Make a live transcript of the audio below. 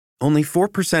Only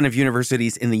 4% of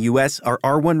universities in the U.S. are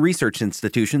R1 research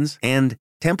institutions, and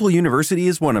Temple University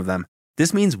is one of them.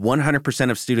 This means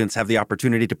 100% of students have the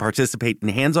opportunity to participate in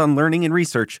hands-on learning and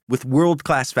research with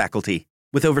world-class faculty.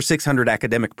 With over 600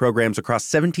 academic programs across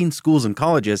 17 schools and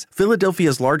colleges,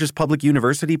 Philadelphia's largest public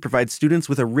university provides students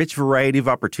with a rich variety of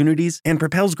opportunities and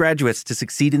propels graduates to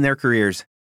succeed in their careers.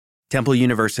 Temple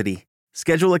University.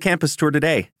 Schedule a campus tour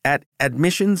today at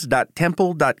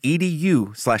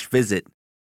admissions.temple.edu/visit.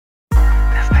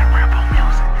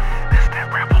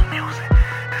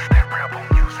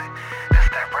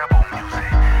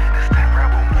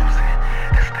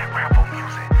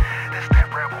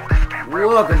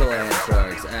 Welcome to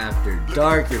Landsharks After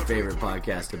Dark, your favorite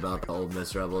podcast about the Ole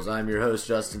Miss Rebels. I'm your host,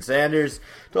 Justin Sanders,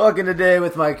 talking today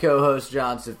with my co-host,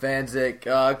 John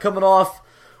Stefanczyk. Coming off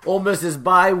Ole Miss's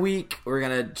bye week, we're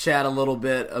going to chat a little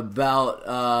bit about,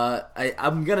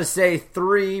 I'm going to say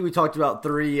three. We talked about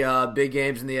three big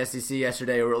games in the SEC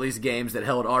yesterday, or at least games that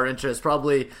held our interest.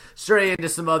 Probably stray into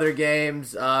some other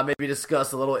games, maybe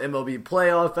discuss a little MLB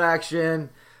playoff action.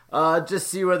 Just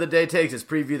see where the day takes us.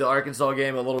 Preview the Arkansas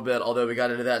game a little bit, although we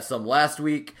got into that some last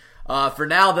week. For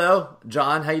now, though,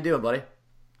 John, how you doing, buddy?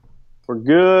 We're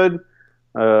good.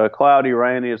 Cloudy,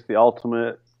 rainy. It's the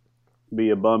ultimate.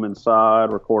 Be a bum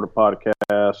inside, record a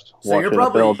podcast, so watch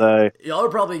NFL day. Y'all are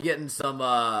probably getting some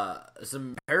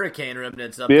hurricane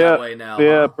remnants up that way now.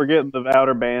 Yeah, huh? forgetting the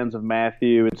outer bands of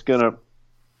Matthew. The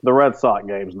Red Sox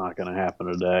game's not going to happen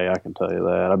today, I can tell you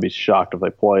that. I'd be shocked if they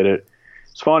played it.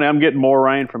 It's funny, I'm getting more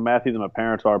rain from Matthew than my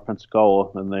parents are in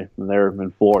Pensacola, and they're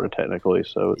in Florida technically.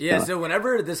 So so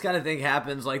whenever this kind of thing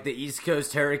happens, like the East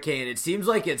Coast hurricane, it seems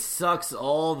like it sucks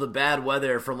all the bad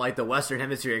weather from like the Western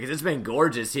Hemisphere, because it's been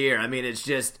gorgeous here. I mean, it's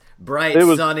just bright,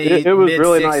 sunny. It was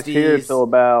really mid-60s. nice here until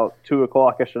about 2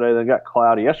 o'clock yesterday. Then it got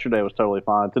cloudy. Yesterday was totally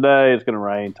fine. Today it's going to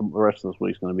rain. The rest of this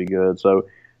week's going to be good. So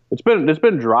it's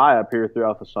been dry up here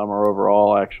throughout the summer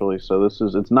overall, actually. So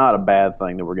it's not a bad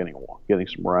thing that we're getting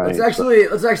some rain.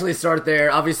 Let's actually start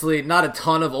there. Obviously, not a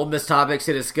ton of Ole Miss topics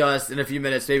to discuss. In a few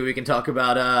minutes, maybe we can talk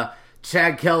about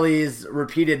Chad Kelly's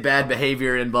repeated bad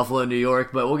behavior in Buffalo, New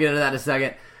York. But we'll get into that in a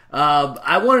second.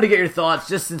 I wanted to get your thoughts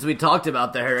just since we talked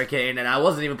about the hurricane, and I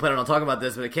wasn't even planning on talking about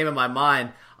this, but it came in my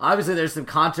mind. Obviously, there's some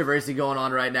controversy going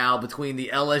on right now between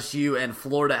the LSU and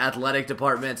Florida athletic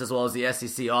departments, as well as the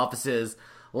SEC offices.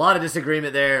 A lot of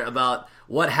disagreement there about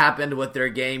what happened with their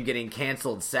game getting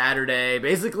canceled Saturday.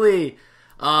 Basically,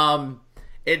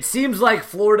 it seems like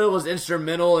Florida was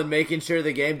instrumental in making sure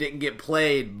the game didn't get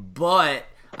played, but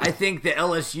I think the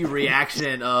LSU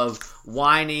reaction of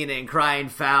whining and crying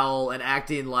foul and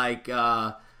acting like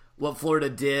what Florida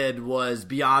did was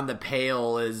beyond the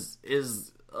pale is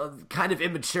kind of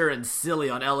immature and silly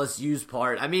on LSU's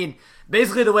part. I mean,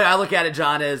 basically the way I look at it,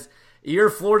 John, is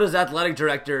you're Florida's athletic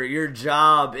director. Your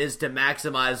job is to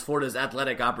maximize Florida's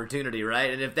athletic opportunity, right?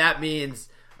 And if that means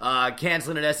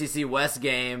canceling an SEC West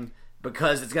game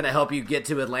because it's going to help you get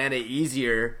to Atlanta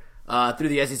easier through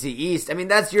the SEC East, I mean,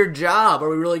 that's your job. Are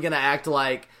we really going to act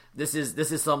like this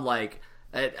is some like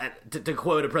to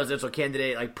quote a presidential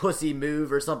candidate, like pussy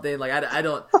move or something? Like I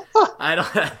don't.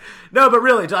 No, but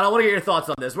really, John, I want to get your thoughts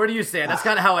on this. Where do you stand? That's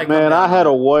kind of how I. Man, I have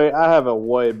a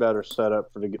way better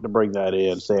setup to bring that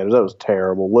in, Sanders. That was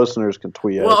terrible. Listeners can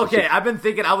tweet at us. Well, okay, I've been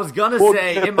thinking. I was gonna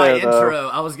say in my intro,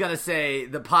 I was gonna say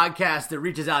the podcast that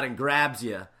reaches out and grabs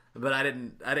you, but I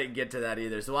didn't get to that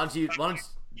either. So why don't you?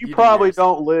 You probably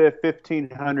don't live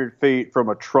 1,500 feet from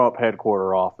a Trump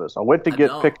headquarter office. I went to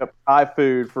pick up Thai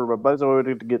food for my buddies. I went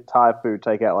to get Thai food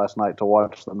takeout last night to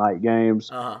watch the night games.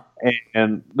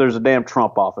 And there's a damn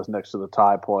Trump office next to the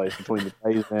Thai place between the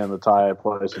Days Inn and the Thai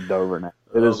place in Dover now.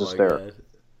 It is hysterical. God.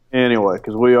 Anyway,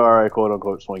 because we are a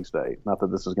quote-unquote swing state. Not that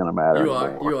this is going to matter. You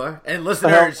are. And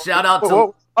listeners, shout out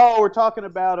to... we're talking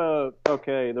about,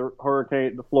 the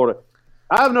hurricane to Florida.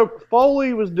 I have no...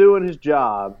 Foley was doing his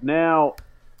job. Now...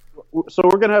 So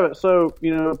we're gonna have it. So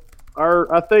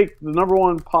I think the number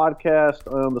one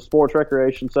podcast on the sports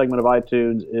recreation segment of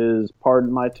iTunes is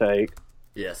Pardon My Take.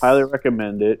 Yes, highly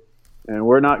recommend it. And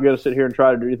we're not going to sit here and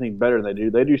try to do anything better than they do.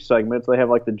 They do segments. They have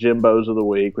like the Jimbos of the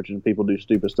week, which is people do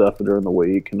stupid stuff during the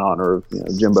week in honor of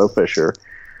Jimbo Fisher.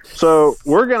 So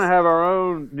we're going to have our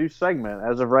own new segment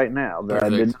as of right now that I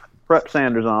did not prep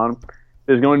Sanders on.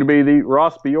 Is going to be the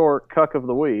Ross Bjork Cuck of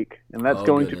the Week, and that's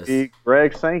to be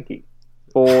Greg Sankey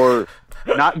for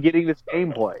not getting this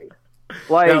game played.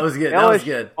 Like, that was good. That was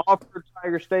good. Offered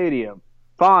Tiger Stadium.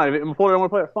 Fine. If Florida don't want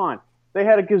to play it, fine. They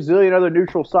had a gazillion other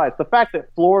neutral sites. The fact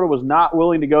that Florida was not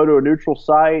willing to go to a neutral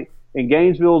site and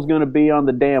Gainesville is going to be on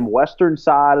the damn western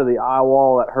side of the eye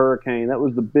wall at Hurricane, that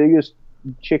was the biggest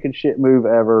chicken shit move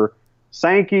ever.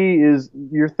 Sankey is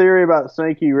your theory about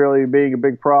Sankey really being a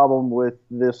big problem with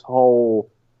this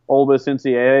whole Ole Miss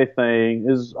NCAA thing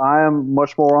is I am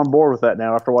much more on board with that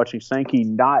now after watching Sankey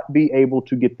not be able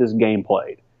to get this game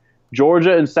played.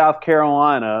 Georgia and South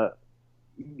Carolina,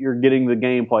 you're getting the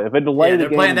game play. If they delay the game,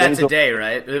 they're playing that today,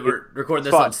 right? We're recording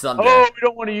this on Sunday. Oh, we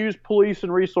don't want to use police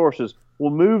and resources.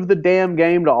 We'll move the damn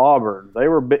game to Auburn. They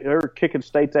were kicking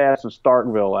State's ass in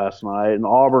Starkville last night, and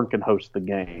Auburn can host the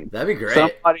game. That'd be great.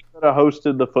 Somebody could have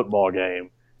hosted the football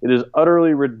game. It is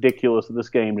utterly ridiculous that this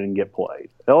game didn't get played.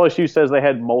 LSU says they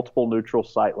had multiple neutral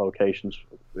site locations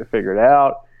figured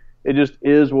out. It just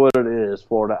is what it is,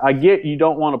 Florida. I get you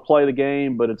don't want to play the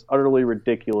game, but it's utterly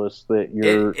ridiculous that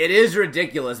you're... It is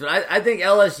ridiculous, but I think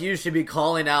LSU should be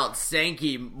calling out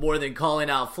Sankey more than calling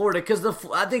out Florida because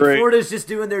I think Florida's just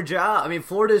doing their job. I mean,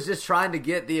 Florida's just trying to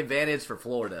get the advantage for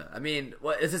Florida. I mean,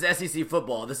 this is SEC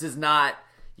football. This is not,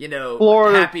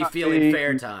 happy feeling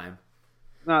fair time.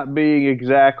 Not being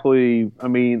exactly, I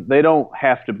mean, they don't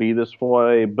have to be this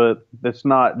way, but it's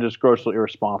not just grossly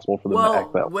irresponsible for them to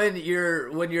act that way.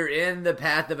 When you're in the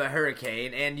path of a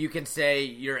hurricane and you can say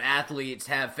your athletes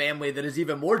have family that is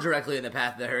even more directly in the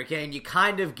path of the hurricane, you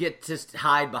kind of get to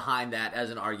hide behind that as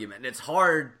an argument. And it's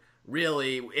hard,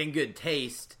 really, in good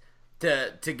taste,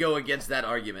 to go against that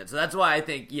argument. So that's why I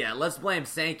think, let's blame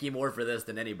Sankey more for this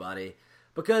than anybody.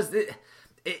 Because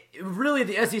really,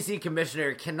 the SEC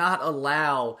commissioner cannot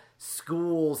allow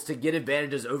schools to get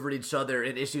advantages over each other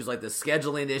in issues like the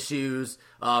scheduling issues,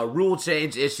 rule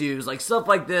change issues, like stuff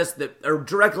like this that are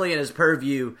directly in his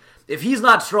purview. If he's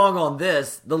not strong on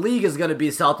this, the league is going to be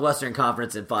Southwestern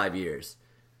Conference in 5 years.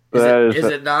 Is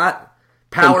it not?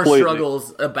 Power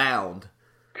struggles abound.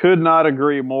 Could not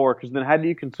agree more, because then how do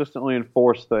you consistently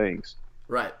enforce things?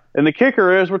 Right. And the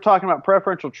kicker is we're talking about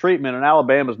preferential treatment, and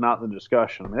Alabama's not in the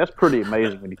discussion. I mean, that's pretty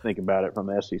amazing when you think about it from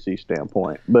the SEC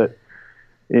standpoint. But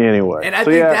anyway. And I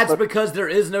think that's because there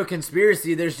is no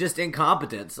conspiracy. There's just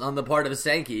incompetence on the part of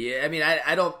Sankey. I mean,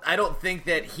 I don't think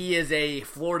that he is a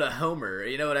Florida homer.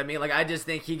 You know what I mean? Like, I just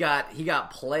think he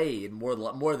got played more than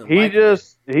likely.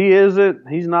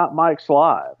 He's not Mike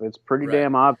Slive. It's pretty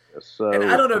damn obvious. So. And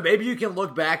I don't know, maybe you can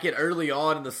look back at early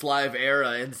on in the Slive era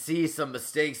and see some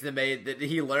mistakes that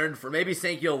he learned from. Maybe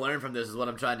Sankey will learn from this is what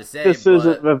I'm trying to say. This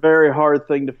isn't a very hard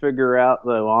thing to figure out,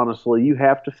 though, honestly. You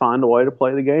have to find a way to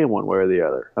play the game one way or the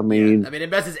other. I mean, it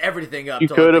messes everything up. You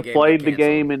could have played the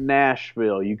game in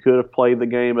Nashville. You could have played the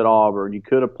game at Auburn. You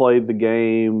could have played the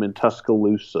game in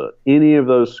Tuscaloosa. Any of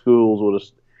those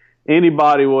schools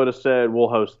anybody would have said, we'll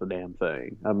host the damn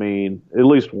thing. I mean, at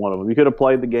least one of them. You could have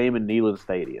played the game in Neyland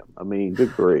Stadium. I mean,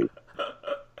 good grief.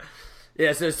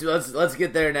 Yeah, so let's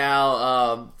get there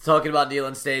now. Talking about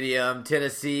Neyland Stadium,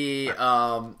 Tennessee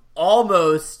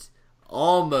almost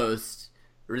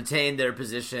retained their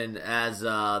position as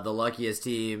the luckiest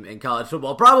team in college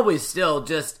football. Probably still,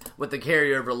 just with the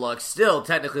carryover luck, still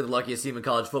technically the luckiest team in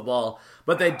college football.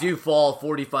 But they do fall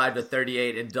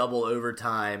 45-38 in double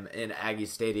overtime in Aggie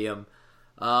Stadium.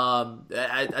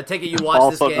 I take it you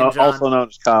watched this game, John. Also known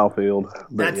as Kyle Field.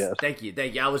 Yes. Thank you.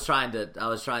 I was trying to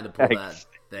pull that.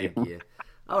 Thank you.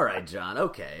 All right, John.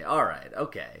 Okay. All right.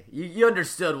 Okay. You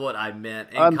understood what I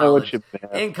meant in college. I know what you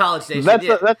meant. In College Station. That's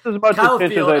as much Kyle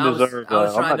attention Field, as they deserve. I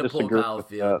was trying to pull Kyle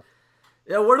Field.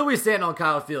 Yeah, where do we stand on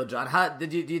Kyle Field, John? Do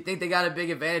you think they got a big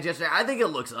advantage yesterday? I think it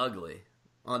looks ugly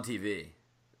on TV.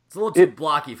 It's a little too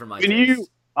blocky for my taste.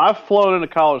 I've flown into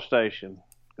College Station.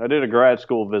 I did a grad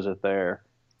school visit there,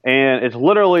 and it's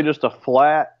literally just a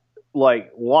flat,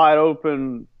 like wide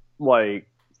open, like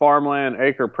farmland,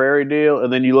 acre prairie deal,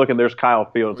 and then you look and there's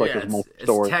Kyle Field. It's like there's multiple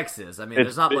stories. It's Texas. I mean,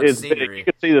 there's not much scenery. You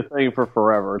can see the thing for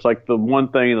forever. It's like the one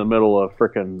thing in the middle of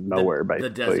freaking nowhere, basically.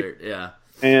 The desert, yeah.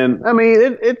 And I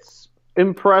mean, it's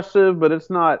impressive, but it's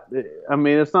not. I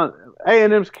mean, it's not.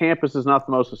 A&M's campus is not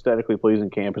the most aesthetically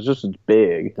pleasing campus. It's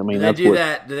big. I mean, do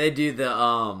they do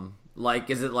the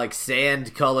is it like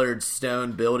sand colored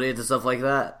stone buildings and stuff like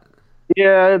that?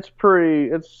 Yeah, it's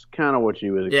kind of what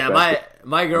you would expect. Yeah,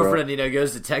 my girlfriend,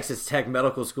 goes to Texas Tech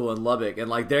Medical School in Lubbock,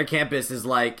 and like their campus is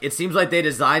like, it seems like they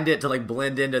designed it to like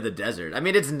blend into the desert. I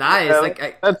mean, it's nice.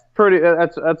 Yeah,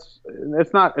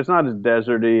 it's not as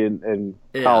deserty in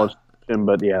College,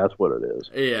 but yeah, that's what it is.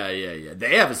 Yeah.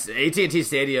 They have AT&T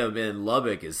Stadium in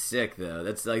Lubbock is sick though.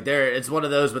 That's like it's one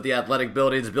of those with the athletic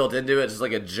buildings built into it, just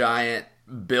like a giant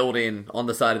building on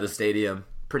the side of the stadium.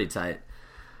 Pretty tight.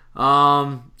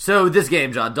 So this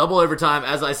game, John, double overtime.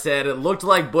 As I said, it looked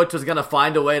like Butch was going to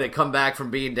find a way to come back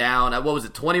from being down. What was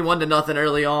it, 21-0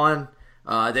 early on?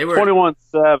 They were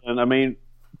 21-7. I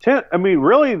mean,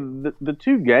 really, the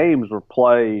two games were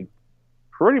played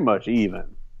pretty much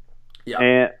even. Yeah.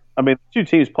 And I mean, the two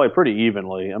teams play pretty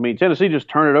evenly. I mean, Tennessee just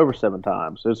turned it over 7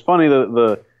 times. It's funny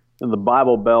that in the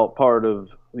Bible Belt part of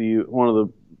one of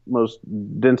the most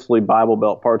densely Bible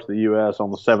Belt parts of the U.S.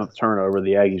 on the 7th turnover,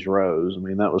 the Aggies rose. I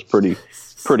mean, that was pretty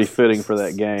fitting for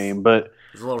that game. But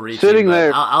it's a little reaching, sitting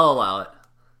there, I'll allow it.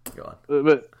 Go on.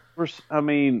 But I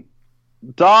mean,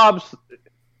 Dobbs,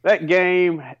 that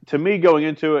game to me going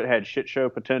into it had shit show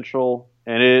potential,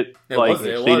 and it was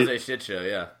a shit show.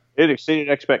 Yeah, it exceeded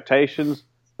expectations.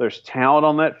 There's talent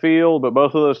on that field, but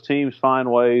both of those teams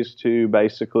find ways to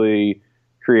basically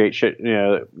create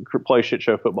play shit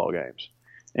show football games.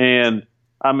 And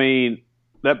I mean,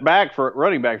 that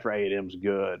running back for A&M is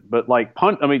good, but like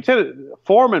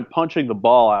Foreman punching the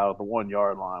ball out of the 1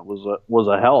 yard line was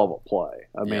a hell of a play.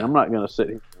 I mean, I'm not going to sit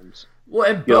here.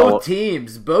 And both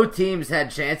teams had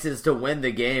chances to win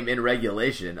the game in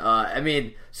regulation.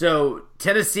 So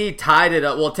Tennessee tied it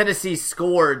up. Well, Tennessee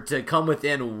scored to come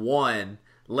within 1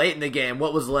 late in the game.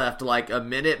 What was left? Like a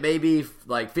minute, maybe,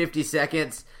 like 50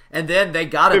 seconds. And then they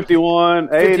got it. 51.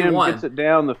 A&M gets it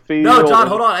down the field. No, John,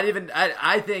 hold on.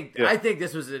 I think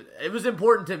this was it was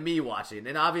important to me watching.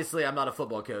 And obviously, I'm not a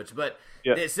football coach, but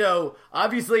so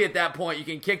obviously at that point you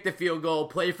can kick the field goal,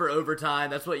 play for overtime.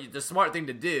 That's the smart thing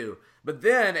to do. But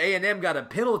then A&M got a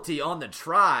penalty on the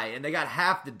try, and they got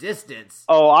half the distance.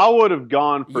 Oh, I would have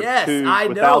gone for 2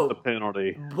 without the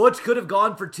penalty. Butch could have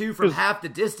gone for 2 from half the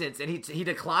distance, and he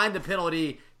declined the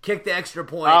penalty, kicked the extra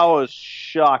point. I was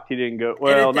shocked he didn't go.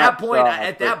 Well, and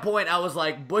at that point, I was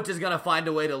like, Butch is going to find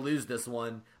a way to lose this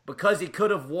one because he could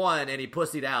have won, and he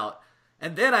pussied out.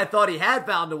 And then I thought he had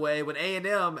found a way when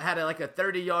A&M had a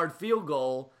 30-yard field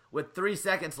goal with 3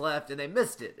 seconds left, and they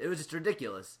missed it. It was just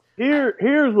ridiculous.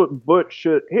 Here's what Butch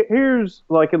should. Here's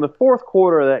like in the fourth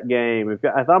quarter of that game. If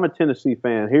I'm a Tennessee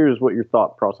fan, here's what your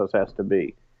thought process has to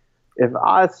be. If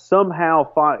I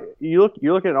somehow find you're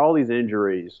looking at all these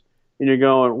injuries and you're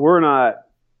going,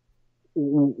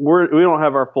 we don't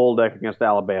have our full deck against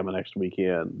Alabama next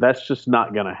weekend. That's just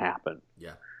not going to happen.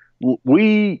 Yeah,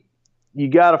 you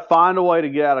got to find a way to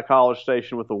get out of College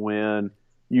Station with a win.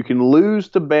 You can lose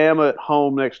to Bama at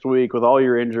home next week with all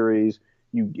your injuries.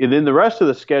 And then the rest of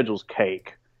the schedule's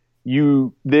cake.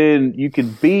 You can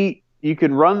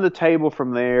run the table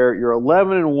from there. You're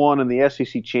 11-1 in the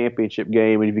SEC championship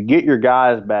game, and if you get your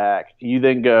guys back, you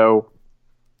then go,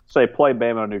 say, play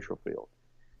Bama on neutral field.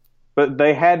 But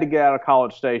they had to get out of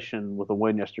College Station with a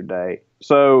win yesterday.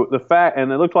 So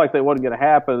and it looked like they wasn't going to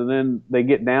happen, and then they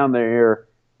get down there,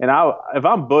 and if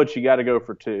I'm Butch, you got to go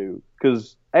for 2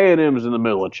 because A&M is in the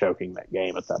middle of choking that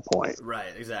game at that point.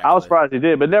 Right, exactly. I was surprised they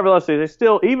did, but nevertheless, they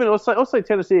still, even let's say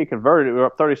Tennessee had converted it, we were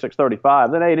up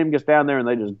 36-35. Then A&M gets down there and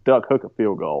they just duck hook a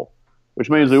field goal, which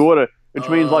means which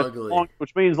means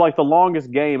like the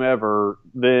longest game ever.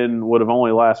 Then would have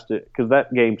only lasted because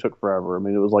that game took forever. I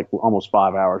mean, it was like almost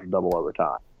 5 hours of double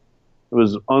overtime. It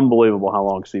was unbelievable how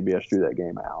long CBS drew that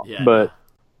game out. Yeah, but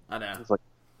I know. It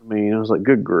was like,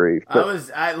 good grief. But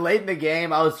late in the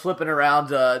game, I was flipping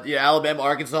around. Alabama,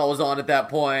 Arkansas was on at that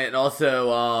point, and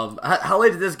also, how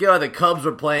late did this go? The Cubs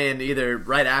were playing either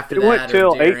right after that. It went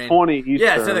till 8:20 Eastern.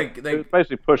 Yeah, so it was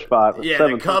basically push 5. Yeah,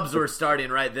 the Cubs were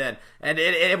starting right then, and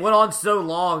it went on so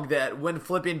long that when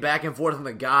flipping back and forth on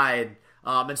the guide,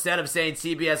 instead of saying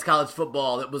CBS College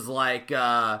Football, it was like.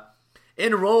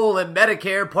 Enroll in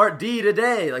Medicare Part D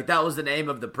today. Like that was the name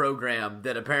of the program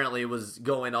that apparently was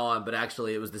going on, but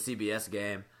actually it was the CBS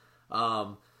game.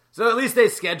 So at least they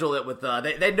schedule it with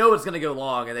they know it's going to go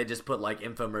long, and they just put like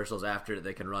infomercials after that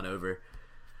they can run over.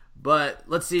 But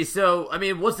let's see. So I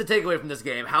mean, what's the takeaway from this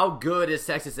game? How good is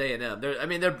Texas A&M?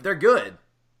 They're good.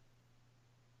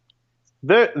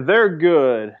 They're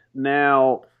good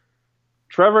now.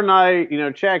 Trevor Knight,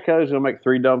 Chad Kelly's going to make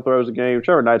 3 dumb throws a game.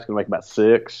 Trevor Knight's going to make about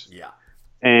 6. Yeah.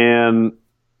 And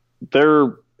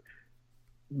the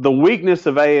weakness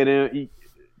of A&M,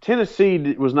 Tennessee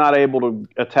was not able to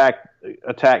attack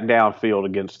downfield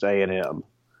against A&M,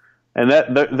 and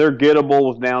that they're gettable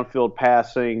with downfield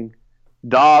passing.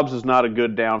 Dobbs is not a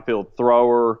good downfield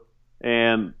thrower,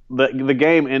 and the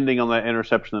game ending on that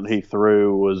interception that he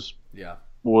threw was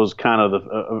kind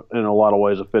of in a lot of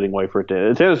ways a fitting way for it to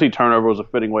end. Tennessee turnover was a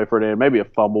fitting way for it to end. Maybe a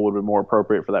fumble would have been more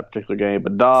appropriate for that particular game,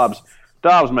 but Dobbs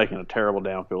making a terrible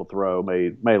downfield throw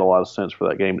made a lot of sense for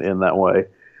that game to end that way.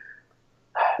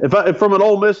 If from an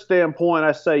Ole Miss standpoint,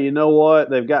 I say, you know what,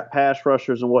 they've got pass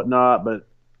rushers and whatnot, but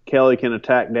Kelly can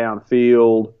attack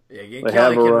downfild. Yeah,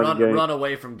 Kelly can run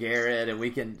away from Garrett, and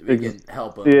we can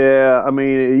help him. Yeah, I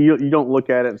mean, you don't look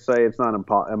at it and say it's not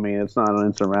it's not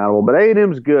insurmountable. But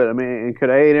A&M's good. I mean, and could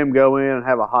A&M go in and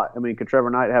have a hot? I mean, could Trevor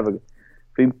Knight if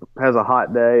he has a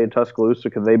hot day in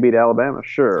Tuscaloosa? Could they beat Alabama?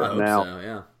 Sure. I hope so,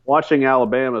 yeah. watching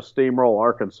Alabama steamroll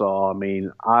Arkansas, I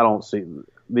mean, I don't see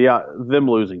them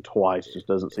losing twice just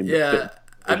doesn't seem to fit.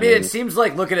 I mean, it seems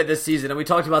like looking at this season, and we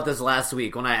talked about this last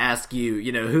week when I asked you,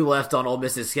 who left on Ole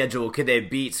Miss's schedule could they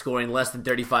beat scoring less than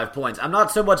 35 points. I'm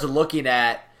not so much looking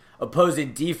at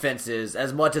opposing defenses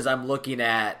as much as I'm looking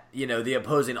at, the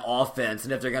opposing offense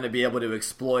and if they're going to be able to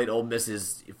exploit Ole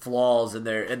Miss's flaws in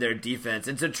their defense.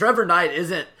 And so Trevor Knight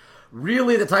isn't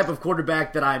really the type of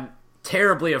quarterback that I'm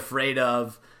terribly afraid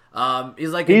of.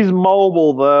 He's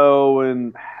mobile though,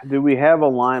 and do we have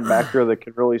a linebacker that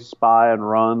can really spy and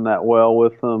run that well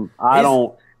with him?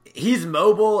 He's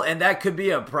mobile, and that could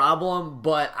be a problem,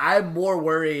 but I'm more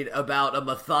worried about a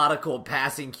methodical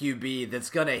passing QB that's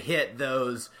going to hit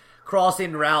those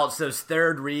crossing routes, those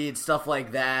third reads, stuff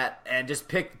like that, and just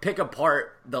pick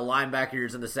apart the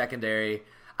linebackers in the secondary.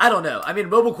 I don't know. I mean,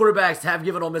 mobile quarterbacks have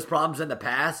given Ole Miss problems in the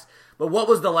past, but what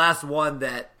was the last one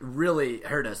that really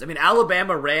hurt us? I mean,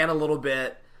 Alabama ran a little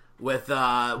bit with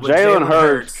Jalen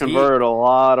Hurts converted a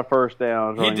lot of first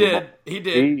downs. He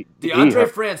did. DeAndre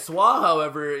Francois,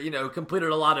 however, completed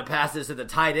a lot of passes to the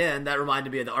tight end. That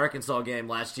reminded me of the Arkansas game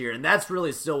last year, and that's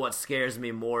really still what scares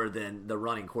me more than the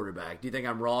running quarterback. Do you think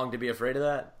I'm wrong to be afraid of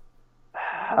that?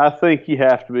 I think you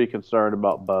have to be concerned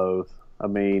about both. I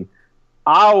mean, if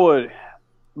I'm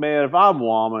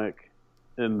Womack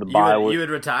in the bye week, you would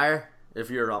retire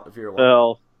if you're Womack.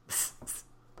 Well,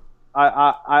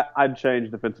 I'd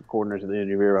change defensive coordinators at the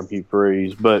end of the year. I'm Hugh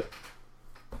Freeze, but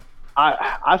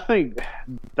I think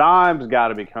Dime's got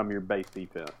to become your base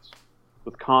defense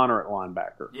with Connor at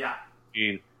linebacker. Yeah, I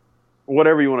mean,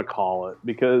 whatever you want to call it,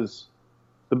 because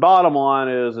the bottom line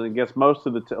is, and against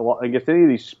against any of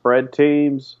these spread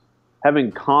teams,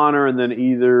 having Connor and then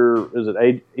either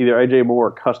AJ Moore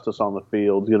or Custis on the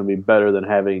field is going to be better than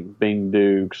having Bing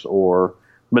Dukes or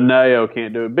Mineo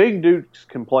can't do it. Bing Dukes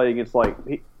can play against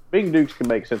Bing Dukes can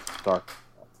make sense to start,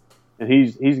 and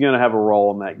he's going to have a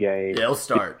role in that game. Yeah, he'll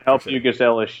start. Help you against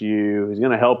LSU. He's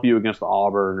going to help you against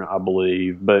Auburn, I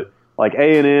believe. But like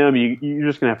A&M, you're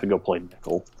just going to have to go play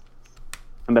nickel,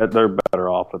 and that they're better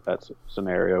off with that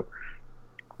scenario.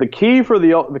 The key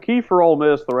for Ole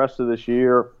Miss the rest of this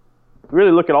year,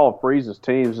 really look at all of Freeze's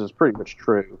teams, is pretty much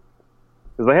true,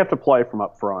 because they have to play from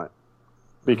up front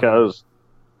because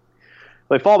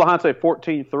they fall behind, say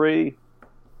 14-3.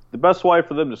 The best way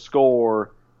for them to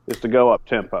score is to go up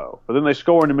tempo. But then they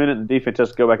score in a minute and the defense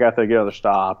has to go back out there and get another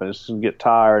stop, and it's going to get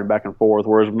tired and back and forth.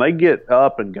 Whereas when they get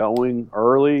up and going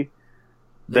early,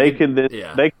 they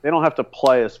don't have to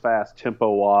play as fast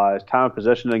tempo-wise. Time of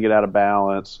possession doesn't get out of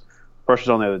balance. Pressure's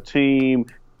on the other team.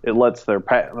 It lets their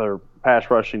pass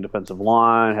rushing defensive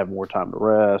line have more time to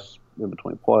rest in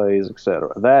between plays,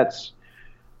 etc. That's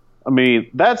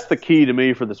the key to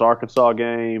me for this Arkansas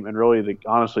game, and really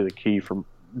honestly the key for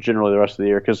generally the rest of the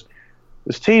year, because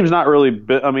this team's not really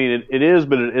it is,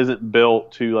 but it isn't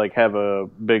built to have a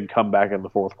big comeback in the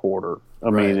fourth quarter.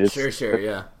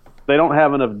 Yeah. They don't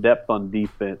have enough depth on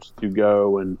defense to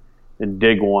go and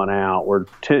dig one out. Where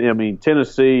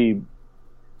Tennessee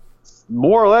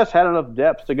more or less had enough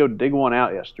depth to go dig one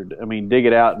out yesterday. Dig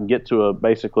it out and get to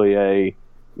basically a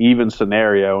even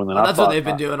scenario, and then that's what they've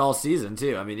been doing all season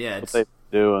too. It's what they've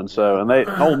been doing. So, and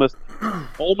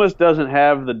Ole Miss doesn't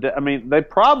have they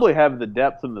probably have the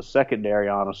depth in the secondary,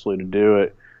 honestly, to do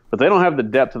it, but they don't have the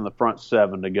depth in the front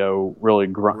seven to go really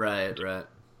dig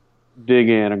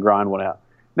in and grind one out.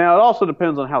 Now, it also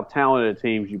depends on how talented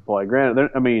teams you play.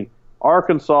 Granted,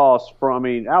 Alabama's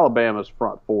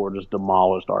front four just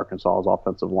demolished Arkansas's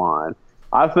offensive line.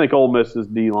 I think Ole Miss's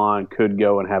D-line could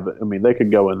go and have it. They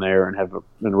could go in there and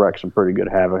wreak some pretty good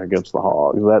havoc against the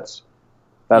Hogs.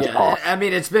 That's possible.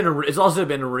 It's also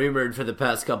been rumored for the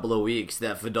past couple of weeks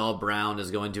that Fadal Brown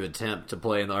is going to attempt to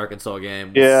play in the Arkansas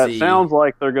game. It sounds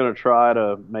like they're going to try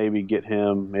to maybe get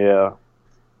him. Yeah,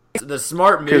 the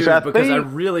smart move, because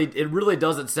it really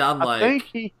doesn't sound like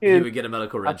he would get a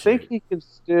medical red shirt. I think he can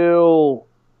still.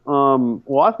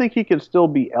 I think he can still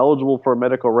be eligible for a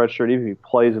medical red shirt even if he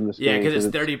plays in this game. Yeah, because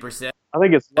it's 30%. I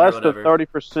think it's less than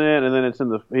 30%, and then it's in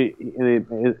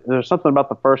there's something about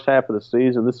the first half of the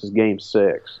season. This is game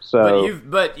 6. So,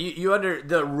 but you under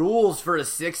the rules for a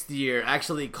 6th year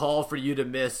actually call for you to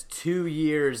miss 2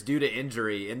 years due to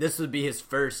injury, and this would be his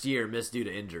first year missed due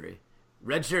to injury.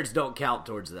 Red shirts don't count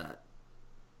towards that.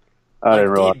 I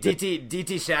didn't realize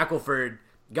DT Shackelford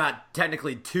got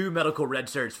technically 2 medical red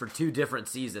shirts for 2 different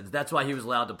seasons. That's why he was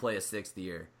allowed to play a 6th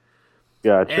year.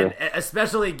 Gotcha. And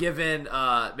especially given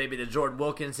maybe the Jordan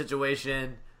Wilkins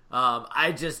situation,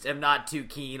 I just am not too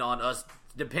keen on us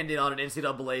depending on an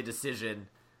NCAA decision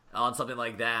on something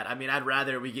like that. I'd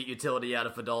rather we get utility out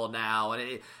of Fadal now.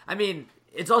 And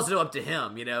it's also up to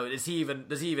him. Is he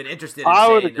even interested? I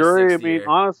would in agree. I mean, year?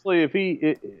 honestly,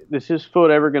 is his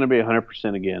foot ever going to be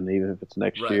 100% again, even if it's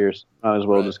next year? So might as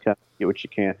well just kind of get what you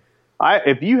can.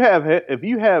 If you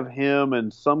have him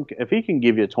and if he can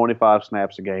give you 25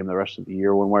 snaps a game the rest of the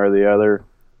year, one way or the other,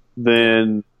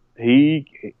 then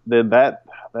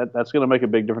that's going to make a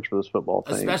big difference for this football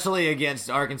team, especially against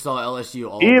Arkansas,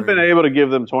 LSU. Auburn. He had been able to give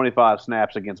them 25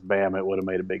 snaps against Bama, it would have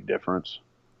made a big difference.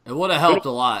 It would have helped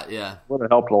a lot, yeah. Would have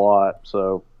helped a lot.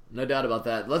 So no doubt about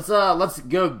that. Let's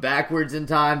go backwards in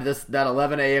time. That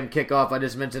 11 a.m. kickoff I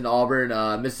just mentioned. Auburn,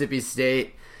 Mississippi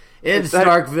State in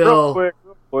Starkville. Real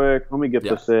quick. Let me get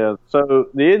this in. So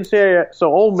the NCAA.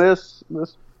 So Ole Miss.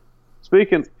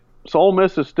 Ole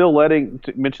Miss is still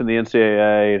mention the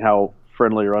NCAA and how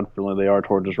friendly or unfriendly they are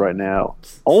towards us right now.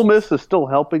 Ole Miss is still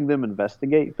helping them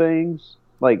investigate things.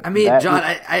 John,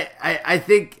 I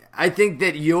think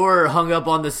that you're hung up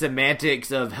on the semantics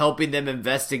of helping them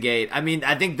investigate. I mean,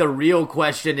 I think the real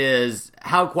question is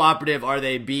how cooperative are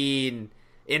they being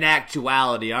in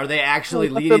actuality? Are they actually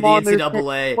leading the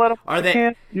NCAA? Are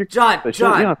they?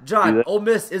 John, Ole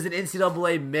Miss is an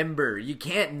NCAA member. You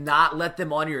can't not let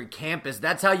them on your campus.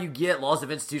 That's how you get loss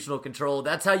of institutional control.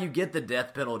 That's how you get the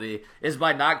death penalty, is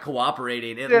by not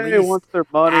cooperating. At least once their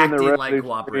money and their like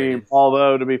cooperating.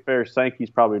 Although, to be fair, Sankey's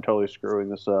probably totally screwing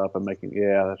this up and making.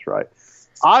 Yeah, that's right.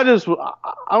 I just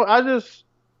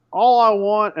all I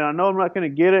want, and I know I'm not going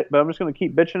to get it, but I'm just going to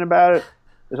keep bitching about it.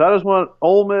 I just want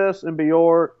Ole Miss and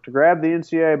Bjork to grab the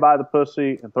NCAA by the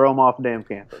pussy and throw them off the damn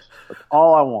campus. That's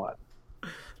all I want.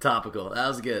 Topical. That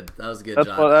was good,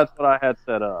 John. That's what I had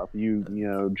set up. You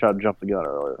tried to jump the gun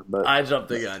earlier, but I jumped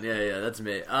the gun. Yeah, that's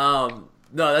me. No,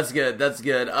 that's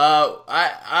good.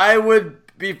 I would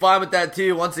be fine with that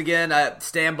too. Once again, I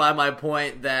stand by my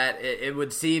point that it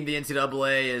would seem the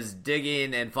NCAA is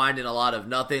digging and finding a lot of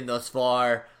nothing thus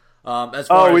far. As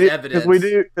far as evidence, this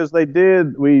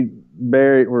isn't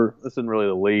really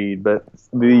the lead, but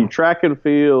the track and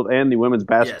field and the women's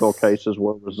basketball cases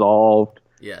were resolved.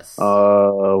 Yes.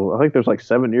 I think there's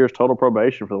 7 years total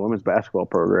probation for the women's basketball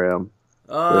program.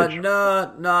 No, I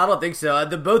don't think so.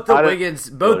 Both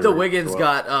the Wiggins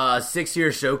got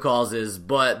 6-year show causes,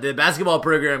 but the basketball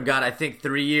program got, I think,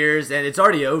 3 years, and it's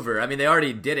already over. I mean, they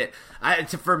already did it.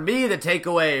 For me, the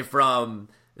takeaway from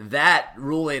that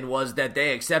ruling was that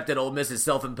they accepted Ole Miss's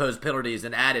self-imposed penalties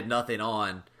and added nothing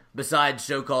on besides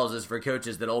show causes for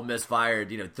coaches that Ole Miss fired,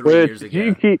 3 years ago.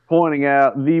 You keep pointing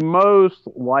out the most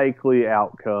likely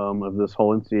outcome of this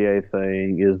whole NCAA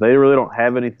thing is they really don't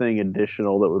have anything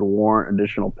additional that would warrant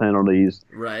additional penalties.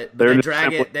 Right. But they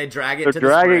drag it to the spring. They're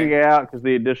dragging it out because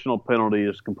the additional penalty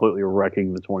is completely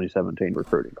wrecking the 2017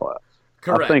 recruiting class.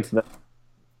 Correct. I think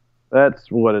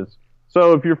that's what it's.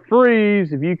 So if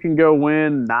if you can go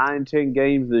win 9-10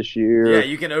 games this year. Yeah,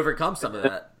 you can overcome some of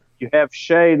that. You have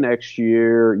Shea next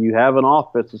year. You have an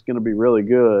offense that's going to be really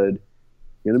good.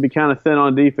 You're going to be kind of thin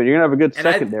on defense. You're going to have a good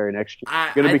secondary next year.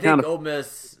 I think Ole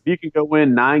Miss. If you can go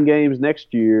win 9 games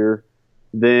next year,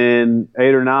 then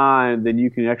 8 or 9, then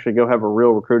you can actually go have a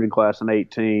real recruiting class in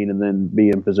 18 and then be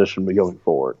in position to going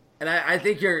forward. And I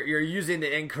think you're using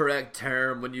the incorrect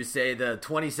term when you say the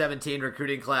 2017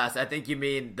 recruiting class. I think you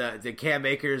mean the Cam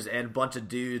Akers and bunch of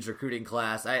dudes recruiting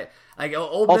class.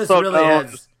 Ole Miss really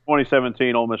has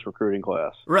 2017 Ole Miss recruiting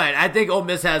class. Right. I think Ole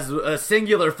Miss has a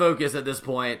singular focus at this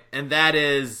point, and that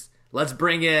is let's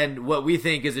bring in what we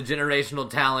think is a generational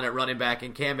talent at running back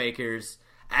in Cam Akers,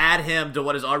 add him to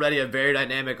what is already a very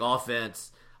dynamic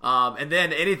offense, and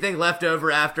then anything left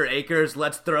over after Akers,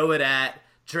 let's throw it at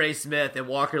Trey Smith and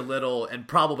Walker Little and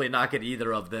probably not get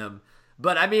either of them.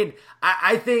 But, I mean,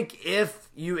 I think if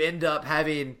you end up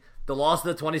having the loss of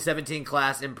the 2017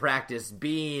 class in practice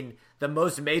being the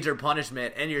most major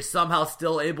punishment and you're somehow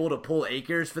still able to pull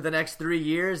Akers for the next 3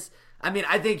 years, I mean,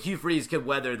 I think Hugh Freeze could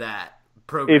weather that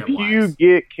program-wise. If you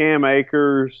get Cam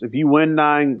Akers, if you win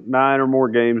nine or more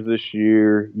games this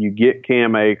year, you get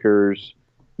Cam Akers,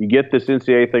 you get this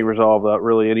NCAA thing resolved without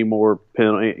really any more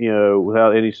penalty,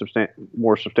 without any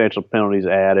more substantial penalties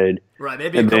added. Right,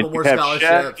 maybe a couple more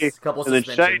scholarships, a couple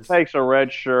suspensions. And then Shea takes a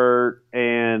red shirt,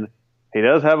 and he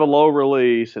does have a low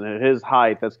release, and at his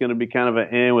height, that's going to be kind of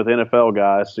an in with NFL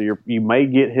guys. So you may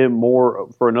get him more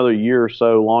for another year or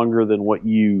so longer than what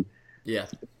you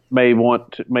may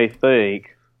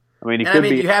think. I mean, you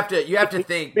have to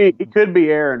think he could be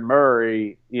Aaron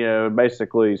Murray,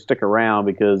 basically stick around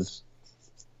because.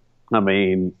 I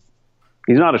mean,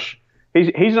 he's not a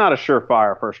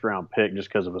surefire first round pick just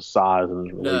because of his size and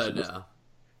his release. No.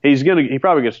 He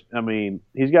probably gets. I mean,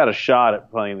 he's got a shot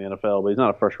at playing in the NFL, but he's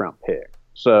not a first round pick.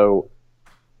 So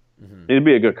he'd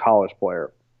be a good college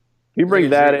player. You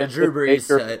bring that in, Drew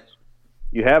Brees.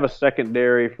 You have a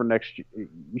secondary for next year.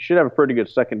 You should have a pretty good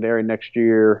secondary next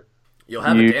year. You'll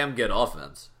have a damn good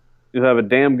offense. You'll have a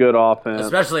damn good offense.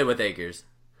 Especially with Akers.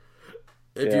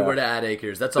 If you were to add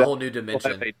Akers, that's a whole new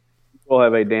dimension. You'll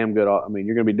have a damn good – I mean,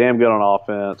 you're going to be damn good on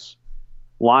offense.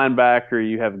 Linebacker,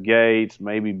 you have Gates.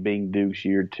 Maybe Bing Dukes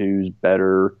year 2 is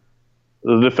better.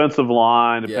 The defensive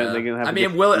line,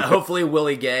 hopefully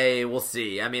Willie Gay. We'll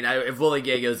see. I mean, if Willie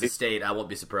Gay goes to State, I won't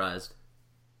be surprised.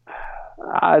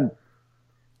 I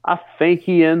think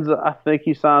he signs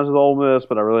with Ole Miss,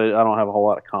 but I don't have a whole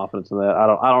lot of confidence in that.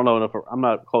 I don't know enough. I'm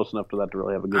not close enough to that to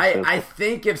really have a good sense. I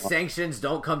think if sanctions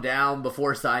don't come down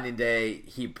before signing day,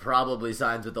 he probably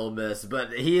signs with Ole Miss.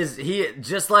 But he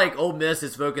just like Ole Miss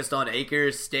is focused on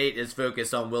Akers, State is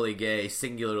focused on Willie Gay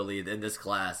singularly in this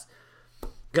class.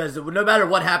 Because no matter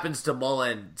what happens to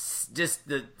Mullen, just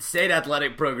the State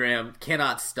athletic program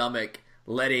cannot stomach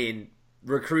letting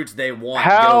recruits they want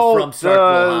go from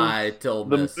Starkville High to Ole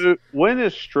Miss. When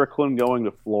is Strickland going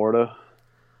to Florida?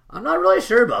 I'm not really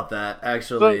sure about that,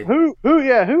 actually. So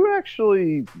who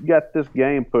actually got this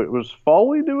game put? Was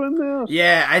Foley doing this?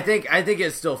 Yeah, I think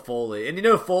it's still Foley. And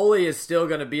Foley is still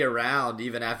going to be around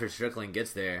even after Strickland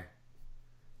gets there.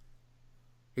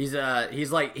 He's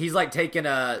like taking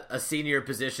a senior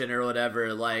position or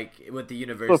whatever, like with the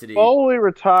university. So Foley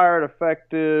retired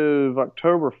effective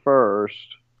October 1st.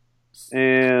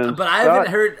 But I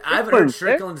haven't heard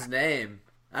Strickland's name.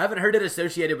 I haven't heard it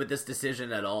associated with this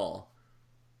decision at all.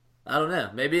 I don't know.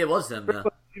 Maybe it was him though.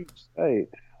 State.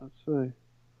 Let's see.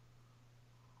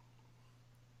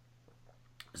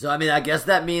 So I mean, I guess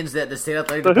that means that the state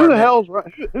athletic So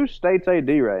department. who's State's AD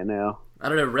right now? I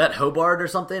don't know, Rhett Hobart or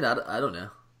something. I don't know.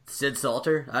 Sid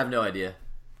Salter. I have no idea.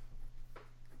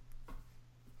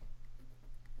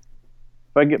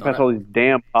 If I get past all these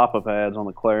damn pop-up ads on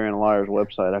the Clarion Liars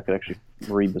website, I could actually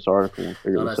read this article and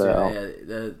figure this out.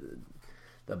 Yeah,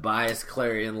 the biased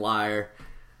Clarion Liar.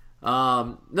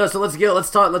 No, so let's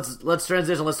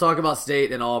transition. Let's talk about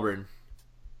State and Auburn.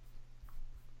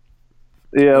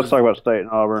 Yeah, let's talk about State and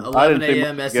Auburn. 11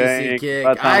 a.m. SEC kick.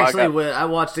 I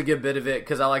watched a good bit of it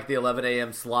because I like the 11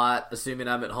 a.m. slot. Assuming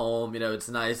I'm at home, it's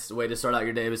a nice way to start out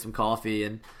your day with some coffee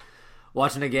and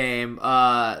watching a game.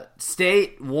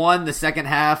 State won the second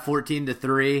half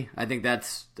 14-3. I think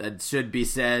that should be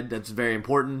said. That's very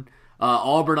important.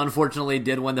 Auburn unfortunately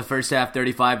did win the first half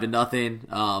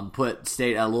 35-0. Put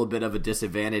State at a little bit of a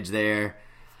disadvantage there.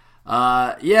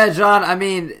 Yeah, John, I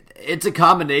mean, it's a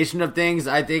combination of things.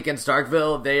 I think in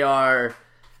Starkville, they are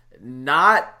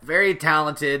not very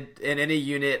talented in any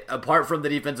unit apart from the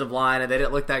defensive line, and they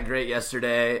didn't look that great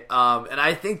yesterday. And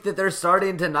I think that they're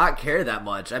starting to not care that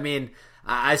much. I mean,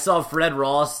 I saw Fred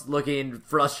Ross looking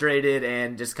frustrated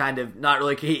and just kind of not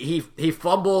really. He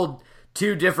fumbled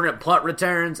 2 different punt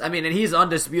returns. I mean, and he's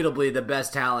undisputably the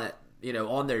best talent,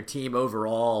 on their team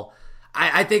overall.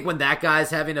 I think when that guy's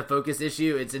having a focus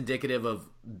issue, it's indicative of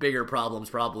bigger problems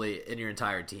probably in your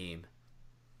entire team.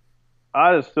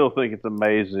 I just still think it's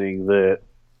amazing that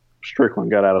Strickland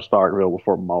got out of Starkville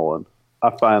before Mullen.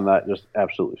 I find that just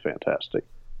absolutely fantastic.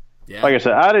 Yeah. Like I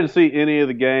said, I didn't see any of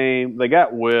the game. They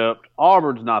got whipped.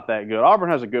 Auburn's not that good. Auburn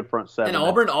has a good front seven.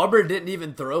 And Auburn didn't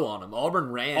even throw on them.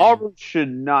 Auburn ran. Auburn should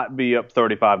not be up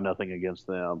 35-0 against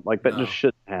them. Like that just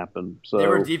shouldn't happen. So there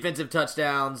were defensive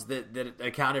touchdowns that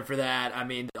accounted for that. I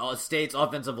mean, State's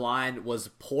offensive line was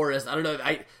porous. I don't know.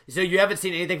 So you haven't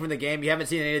seen anything from the game? You haven't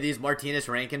seen any of these Martinez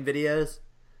Rankin videos?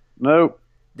 Nope.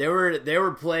 There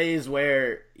were plays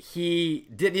where he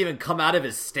didn't even come out of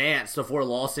his stance before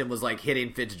Lawson was like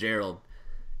hitting Fitzgerald.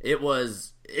 It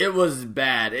was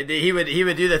bad. He would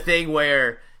do the thing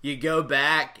where you go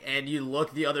back and you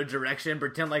look the other direction,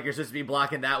 pretend like you're supposed to be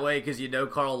blocking that way because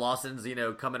Carl Lawson's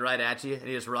coming right at you and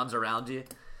he just runs around you.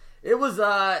 It was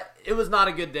not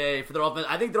a good day for their offense.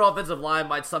 I think their offensive line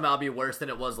might somehow be worse than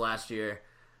it was last year.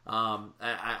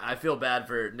 I feel bad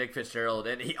for Nick Fitzgerald,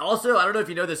 and he also, I don't know if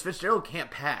you know this, Fitzgerald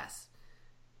can't pass.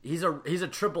 He's a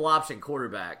triple option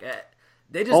quarterback.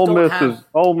 They just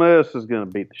Ole Miss is going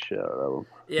to beat the shit out of them.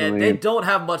 Yeah, they don't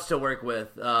have much to work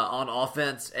with on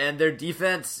offense, and their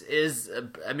defense is,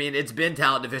 it's been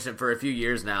talent deficient for a few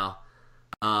years now.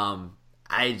 I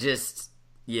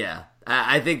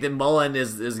think that Mullen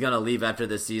is going to leave after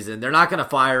this season. They're not going to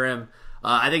fire him.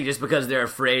 I think just because they're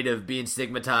afraid of being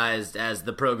stigmatized as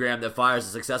the program that fires a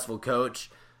successful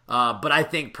coach. But I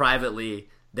think privately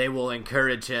they will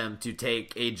encourage him to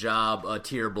take a job a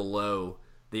tier below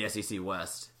the SEC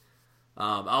West.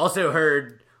 I also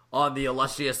heard on the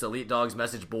illustrious Elite Dogs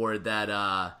message board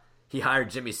that he hired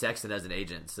Jimmy Sexton as an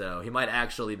agent. So he might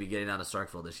actually be getting out of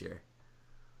Starkville this year.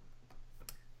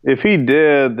 If he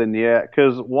did, then yeah.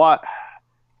 Because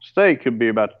State could be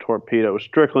about to torpedo.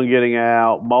 Strickland getting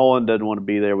out. Mullen doesn't want to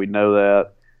be there. We know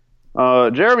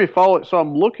that. Jeremy Foley. So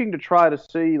I'm looking to try to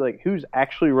see who's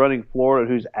actually running Florida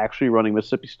and who's actually running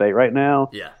Mississippi State right now.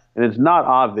 Yeah. And it's not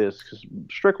obvious because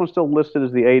Strickland's still listed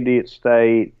as the AD at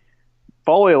State.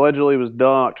 Foley allegedly was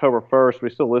done October 1st, but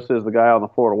he's still listed as the guy on the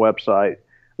Florida website.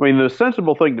 I mean, the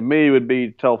sensible thing to me would be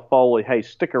to tell Foley, hey,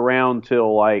 stick around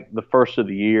till the first of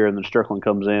the year, and then Strickland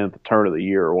comes in at the turn of the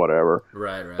year or whatever.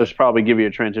 Right. Just probably give you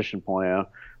a transition plan.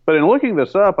 But in looking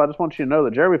this up, I just want you to know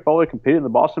that Jeremy Foley competed in the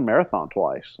Boston Marathon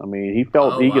twice. I mean, he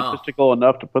felt egotistical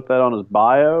enough to put that on his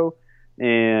bio.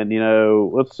 And,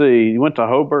 let's see, he went to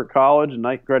Hobart College and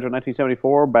graduated in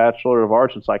 1974, Bachelor of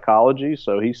Arts in Psychology.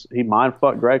 So he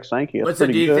mind-fucked Greg Sankey.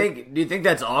 Do you think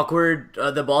that's awkward,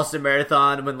 the Boston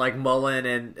Marathon, when, Mullen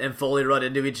and Foley run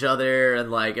into each other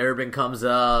and, Urban comes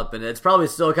up? And it's probably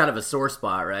still kind of a sore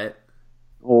spot, right?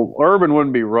 Well, Urban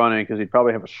wouldn't be running because he'd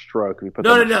probably have a stroke if he put.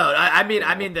 No.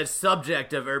 I mean, the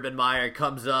subject of Urban Meyer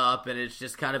comes up, and it's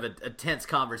just kind of a tense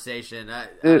conversation.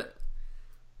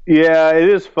 Yeah, it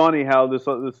is funny how this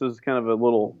is kind of a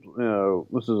little,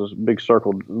 this is a big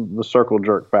the circle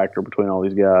jerk factor between all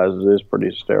these guys. It is pretty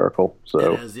hysterical.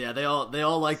 So it is, yeah. They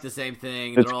all like the same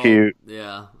thing. It's cute.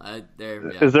 Yeah.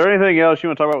 Is there anything else you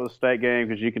want to talk about with the State game?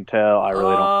 Because you can tell I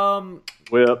really don't.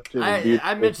 Whipped.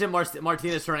 I mentioned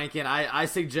Martinez Rankin. I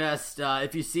suggest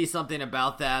if you see something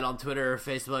about that on Twitter or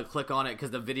Facebook, click on it because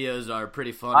the videos are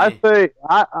pretty funny. I think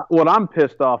what I'm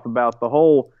pissed off about the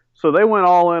whole. So they went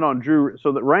all in on Drew.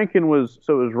 So that Rankin was.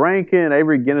 So it was Rankin,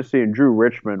 Avery Genesee, and Drew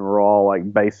Richmond were all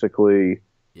basically.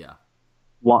 Yeah.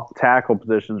 Tackle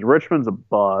positions. Richmond's a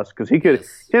bust because he could.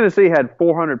 Yes. Tennessee had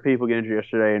 400 people get injured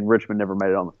yesterday, and Richmond never made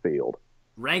it on the field.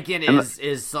 Rankin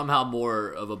is somehow more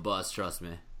of a bust. Trust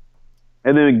me.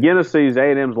 And then Genesee's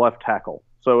A&M's left tackle.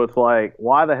 So it's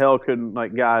why the hell couldn't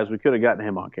guys? We could have gotten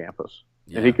him on campus,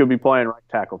 and he could be playing right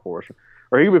tackle for us.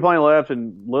 Or he could be playing left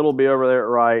and Little be over there at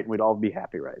right, and we'd all be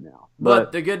happy right now.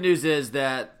 But the good news is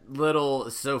that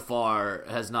Little so far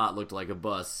has not looked like a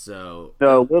bust. So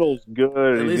no, Little's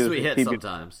good. At least we hit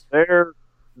sometimes. They're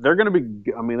going to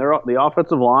be. I mean, the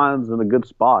offensive line's in a good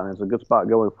spot, and it's a good spot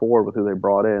going forward with who they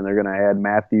brought in. They're going to add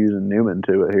Matthews and Newman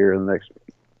to it here in the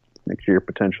next year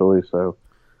potentially. So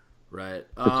right,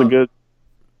 it's a good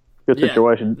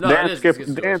situation. No,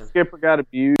 Dan Skipper got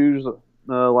abused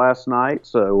last night,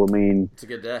 so I mean, it's a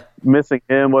good day. Missing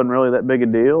him wasn't really that big a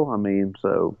deal. I mean,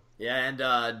 so yeah,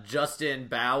 and Justin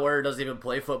Bauer doesn't even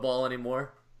play football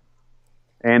anymore.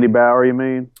 Andy Bauer, you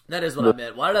mean? That is what I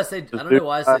meant. Why did I say? I don't know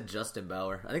why I said Justin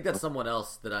Bauer. I think that's someone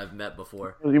else that I've met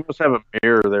before. You must have a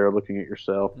mirror there looking at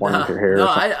yourself, pointing at your hair. No,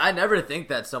 I never think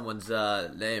that's someone's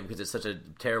name because it's such a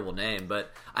terrible name.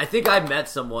 But I think I met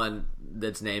someone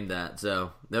that's named that,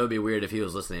 so that would be weird if he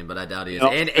was listening. But I doubt he is.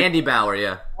 And Andy Bauer,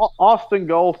 yeah. Austin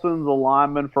Golson's a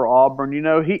lineman for Auburn.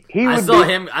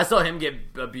 I saw him get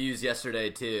abused yesterday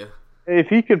too. If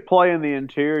he could play in the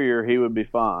interior, he would be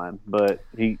fine, but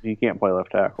he can't play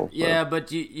left tackle. So. Yeah,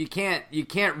 but you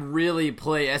can't really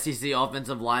play SEC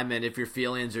offensive lineman if your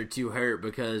feelings are too hurt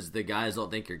because the guys don't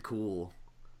think you're cool.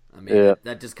 I mean,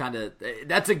 that just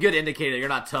that's a good indicator you're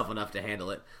not tough enough to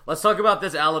handle it. Let's talk about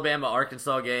this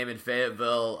Alabama-Arkansas game in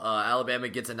Fayetteville. Alabama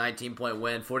gets a 19-point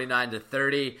win,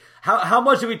 49-30. How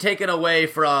much are we taking away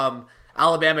from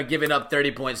Alabama giving up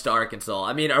 30 points to Arkansas?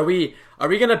 I mean, are we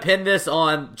going to pin this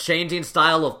on changing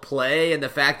style of play and the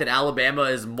fact that Alabama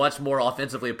is much more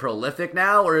offensively prolific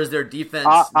now, or is their defense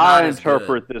I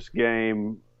interpret this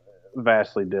game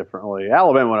vastly differently.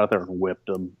 Alabama went out there and whipped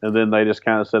them, and then they just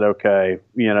kind of said, okay,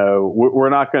 we're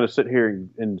not going to sit here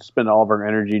and spend all of our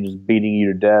energy just beating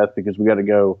you to death because we got to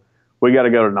go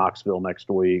to Knoxville next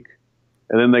week.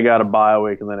 And then they got a bye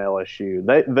week, and then LSU.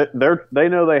 They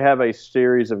know they have a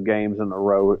series of games in a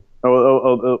row.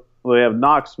 They have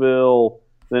Knoxville,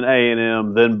 then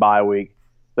A&M, then bye week.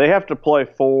 They have to play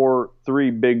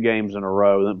 3 big games in a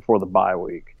row before the bye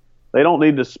week. They don't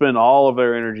need to spend all of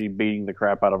their energy beating the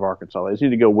crap out of Arkansas. They just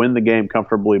need to go win the game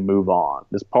comfortably, move on.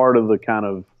 It's part of the kind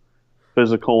of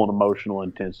physical and emotional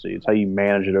intensity. It's how you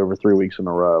manage it over 3 weeks in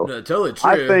a row. No, totally true.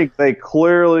 I think they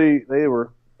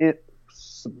were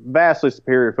vastly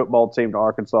superior football team to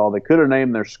Arkansas. They could have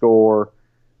named their score.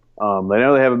 They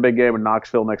know they have a big game in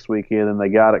Knoxville next weekend, and they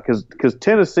got it because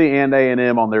Tennessee and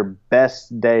A&M on their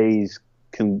best days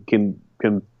can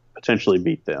potentially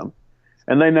beat them,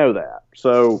 and they know that.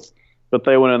 So, but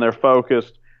they went in there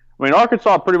focused. I mean,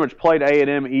 Arkansas pretty much played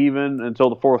A&M even until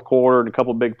the fourth quarter and a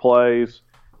couple big plays.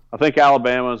 I think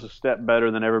Alabama is a step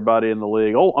better than everybody in the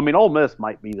league. Ole Miss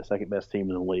might be the second best team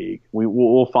in the league.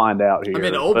 We'll find out here. I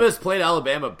mean, Ole Miss played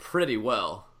Alabama pretty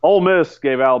well. Ole Miss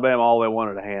gave Alabama all they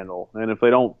wanted to handle, and if they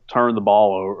don't turn the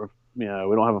ball over, we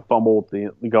don't have a fumble at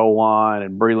the goal line,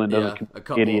 and Breland doesn't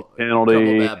commit an idiot penalty. A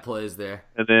couple bad plays there.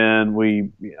 And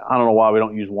then I don't know why we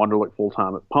don't use Wonderlic full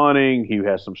time at punting. He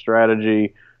has some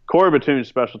strategy. Corey Batoon's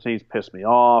special teams pissed me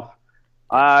off.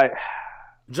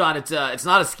 John, it's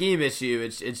not a scheme issue.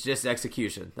 It's just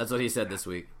execution. That's what he said this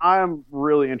week. I'm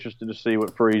really interested to see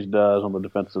what Freeze does on the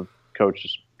defensive coach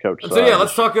side. So yeah,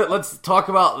 let's talk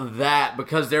about that,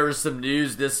 because there was some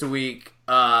news this week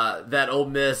that Ole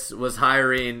Miss was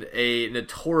hiring a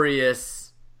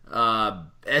notorious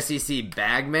SEC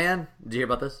bagman. Did you hear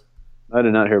about this? I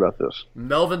did not hear about this.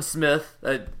 Melvin Smith.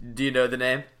 Do you know the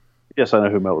name? Yes, I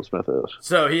know who Melvin Smith is.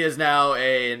 So he is now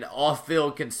an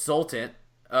off-field consultant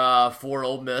for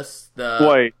Ole Miss.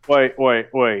 Wait.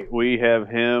 We have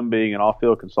him being an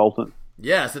off-field consultant?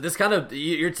 Yeah, so this kind of,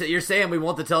 you're saying we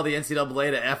want to tell the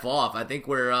NCAA to F off. I think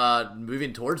we're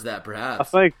moving towards that,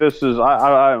 perhaps. I think this is,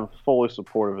 I am fully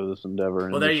supportive of this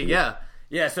endeavor. Well, there you go.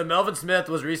 Yeah, so Melvin Smith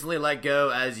was recently let go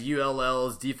as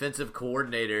ULL's defensive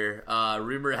coordinator.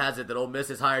 Rumor has it that Ole Miss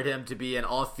has hired him to be an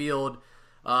off-field,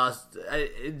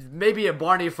 maybe a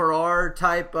Barney Farrar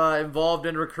type, involved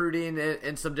in recruiting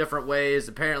in some different ways.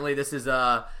 Apparently this is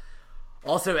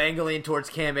also angling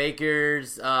towards Cam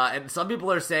Akers, and some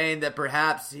people are saying that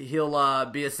perhaps he'll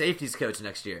be a safeties coach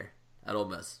next year at Ole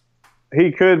Miss.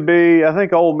 He could be. I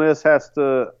think Ole Miss has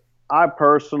to. I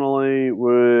personally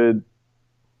would.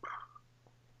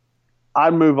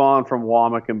 I'd move on from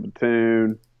Womack and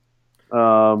Batoon.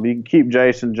 You can keep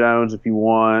Jason Jones if you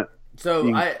want.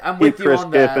 So I'm with you Chris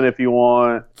on that. Kiffin if you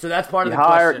want. So that's part of the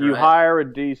question, You right? hire a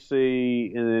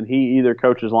DC, and then he either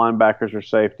coaches linebackers or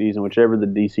safeties, and whichever the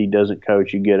DC doesn't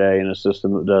coach, you get an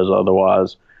assistant that does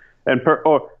otherwise. And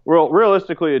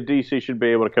realistically, a DC should be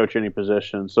able to coach any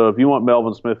position. So if you want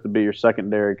Melvin Smith to be your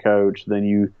secondary coach, then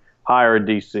you hire a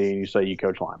DC and you say you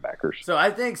coach linebackers. So I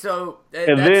think so.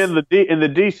 And then the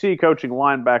DC coaching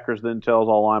linebackers then tells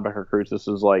all linebacker recruits this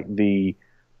is like the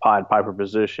Pied Piper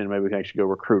position. Maybe we can actually go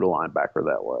recruit a linebacker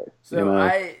that way. So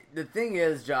the thing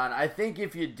is, John, I think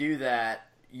if you do that,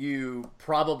 you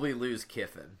probably lose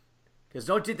Kiffin. Because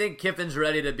don't you think Kiffin's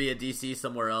ready to be a DC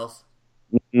somewhere else?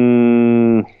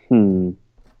 No.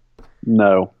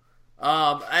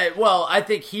 I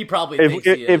think he probably thinks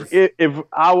he is. If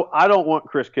I don't want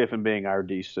Chris Kiffin being our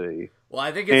DC. Well,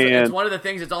 I think it's one of the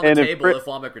things that's on the table if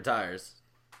Womack retires.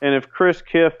 And if Chris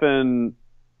Kiffin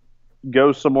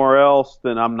goes somewhere else,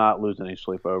 then I'm not losing any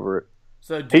sleep over it.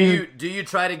 So do you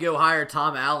try to go hire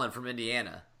Tom Allen from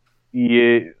Indiana?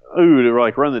 Yeah. Ooh, to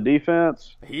like run the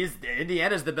defense?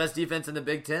 Indiana's the best defense in the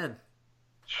Big Ten.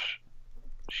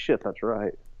 Shit, that's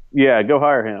right. Yeah, go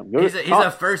hire him. He's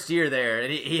a first year there,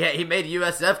 and he made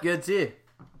USF good too.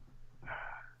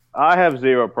 I have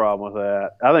zero problem with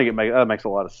that. I think that makes a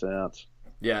lot of sense.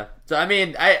 Yeah. So I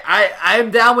mean,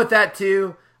 I'm down with that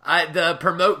too. The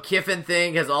promote Kiffin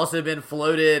thing has also been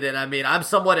floated, and I mean, I'm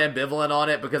somewhat ambivalent on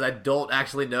it because I don't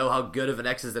actually know how good of an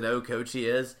X's and O coach he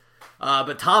is.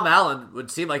 But Tom Allen would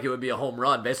seem like it would be a home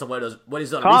run based on what he's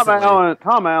done recently.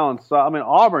 Tom Allen. I mean,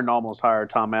 Auburn almost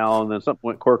hired Tom Allen, and then something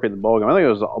went quirky in the bowl game. I think it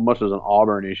was as much as an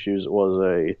Auburn issue as it was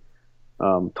a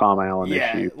Tom Allen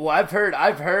issue. Well, I've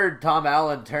heard Tom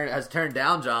Allen has turned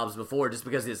down jobs before just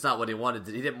because it's not what he wanted.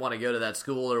 He didn't want to go to that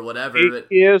school or whatever.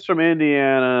 He is from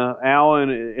Indiana. Allen,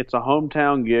 it's a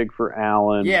hometown gig for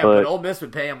Allen. Yeah, but Ole Miss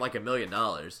would pay him like $1 million.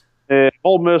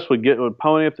 Ole Miss would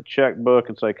pony up the checkbook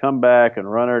and say, "Come back and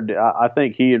run our." I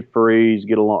think he and Freeze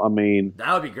get along. I mean,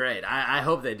 that would be great. I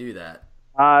hope they do that.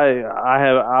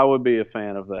 I would be a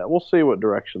fan of that. We'll see what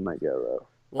direction they go though.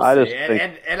 We'll see.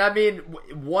 And I mean,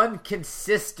 one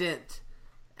consistent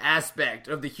aspect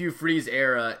of the Hugh Freeze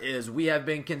era is we have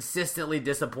been consistently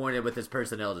disappointed with his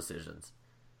personnel decisions.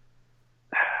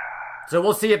 So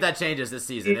we'll see if that changes this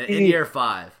season in year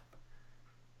 5.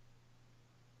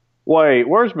 Wait,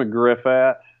 where's McGriff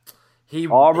at?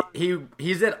 Auburn?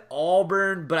 He's at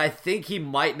Auburn, but I think he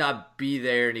might not be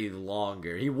there any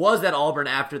longer. He was at Auburn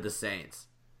after the Saints.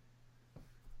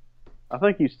 I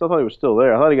think he still thought he was still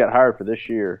there. I thought he got hired for this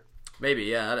year. Maybe,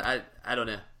 yeah. I don't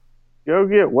know. Go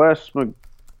get Wes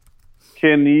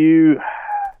Can you...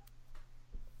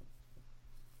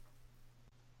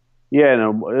 Yeah,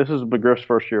 no, this is McGriff's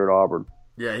first year at Auburn.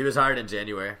 Yeah, he was hired in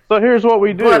January. So here's what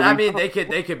we do. But I mean, they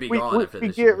could be gone after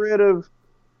this year. We get rid of.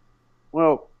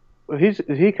 Well, does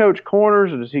he coach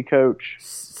corners or does he coach?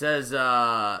 Says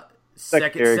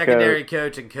secondary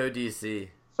coach and co-DC.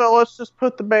 So let's just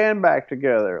put the band back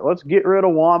together. Let's get rid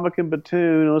of Womack and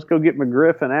Batoon, and let's go get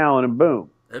McGriff and Allen, and boom.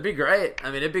 It'd be great. I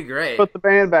mean, it'd be great. Put the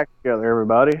band back together,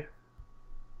 everybody.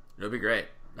 It'd be great.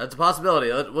 That's a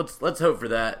possibility. Let's hope for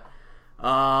that. You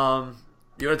want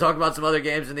to talk about some other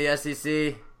games in the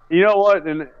SEC? You know what?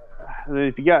 And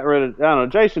if you got rid of, I don't know,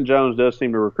 Jason Jones does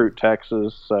seem to recruit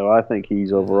Texas, so I think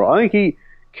he's overall. I think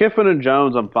Kiffin and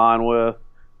Jones I'm fine with,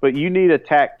 but you need a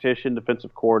tactician,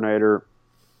 defensive coordinator,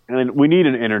 and we need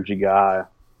an energy guy.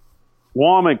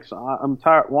 Womack's, I'm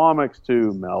tired. Womack's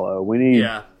too mellow. We need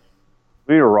a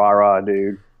rah-rah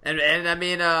dude. And I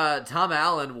mean, Tom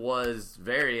Allen was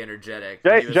very energetic.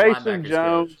 Jason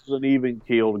Jones is an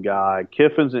even-keeled guy.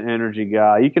 Kiffin's an energy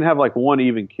guy. You can have like one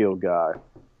even-keeled guy.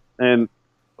 And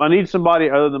I need somebody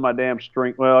other than my damn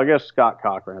strength. Well, I guess Scott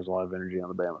Cochran has a lot of energy on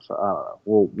the Bama side. I don't know.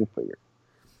 We'll figure.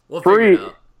 We'll figure it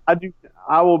out.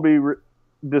 I will be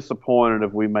disappointed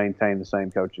if we maintain the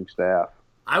same coaching staff.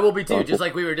 I will be too, just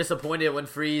like we were disappointed when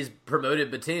Freeze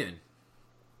promoted Batoon.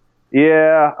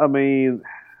 Yeah, I mean,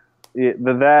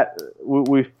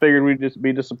 we figured we'd just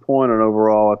be disappointed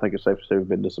overall. I think it's safe to say we've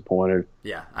been disappointed.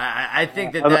 Yeah, I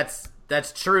think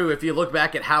that's true if you look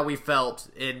back at how we felt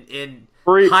in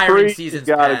hiring seasons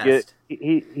past.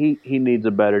 He needs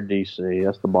a better DC.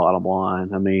 That's the bottom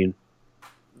line. I mean,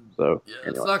 so yeah,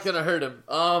 it's not going to hurt him.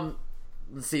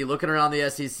 Let's see, looking around the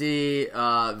SEC,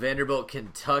 Vanderbilt,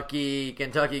 Kentucky.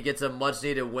 Kentucky gets a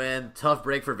much-needed win. Tough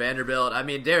break for Vanderbilt. I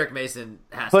mean, Derek Mason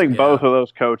has to go. I think both of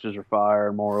those coaches are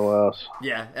fired, more or less.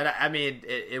 Yeah, and I mean,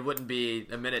 it wouldn't be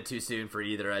a minute too soon for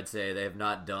either, I'd say. They have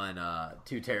not done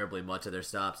too terribly much of their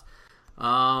stops.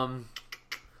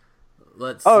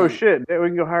 Let's see. Oh, shit. We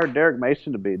can go hire Derek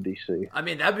Mason to be a DC. I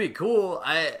mean, that'd be cool.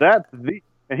 And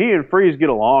he and Freeze get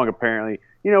along, apparently.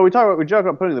 You know, we joke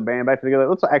about putting the band back together.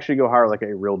 Let's actually go hire like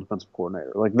a real defensive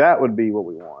coordinator. Like that would be what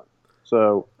we want.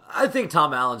 So I think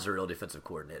Tom Allen's a real defensive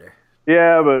coordinator.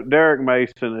 Yeah, but Derek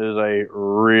Mason is a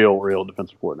real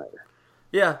defensive coordinator.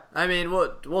 Yeah, I mean,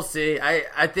 we'll see.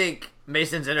 I think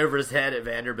Mason's in over his head at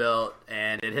Vanderbilt,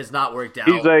 and it has not worked out.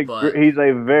 He's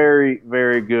a very,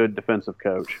 very good defensive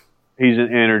coach. He's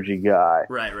an energy guy.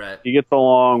 Right. He gets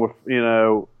along with,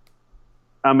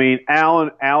 I mean,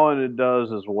 Allen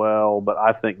does as well, but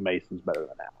I think Mason's better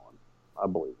than Allen. I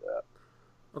believe that.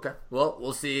 Okay. Well,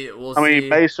 we'll see. I mean,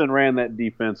 Mason ran that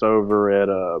defense over at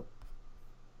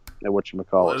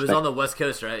whatchamacallit. Well, it was on the West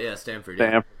Coast, right? Yeah, Stanford.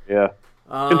 Yeah.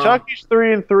 Kentucky's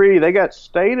 3-3. They got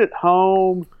State at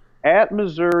home, at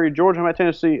Missouri, Georgia, at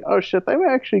Tennessee. Oh shit, they may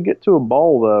actually get to a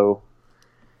bowl though.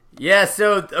 Yeah.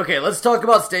 So okay, let's talk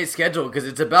about State's schedule because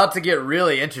it's about to get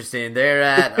really interesting. They're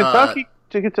at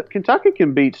Kentucky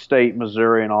can beat State,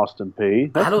 Missouri, and Austin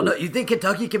Peay. I don't know. You think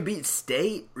Kentucky can beat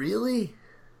State? Really?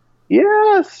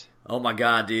 Yes. Oh my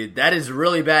god, dude. That is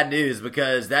really bad news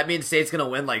because that means State's going to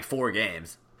win like 4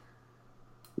 games.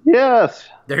 Yes.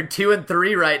 They're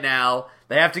 2-3 right now.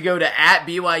 They have to go to at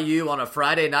BYU on a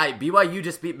Friday night. BYU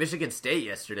just beat Michigan State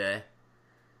yesterday.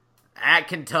 At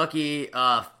Kentucky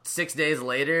 6 days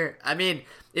later. I mean,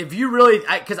 if you really...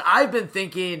 Because I've been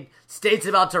thinking State's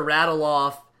about to rattle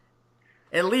off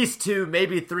at least 2,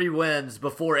 maybe 3 wins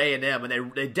before A&M,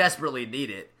 and they desperately need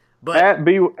it. But at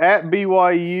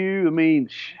BYU, I mean,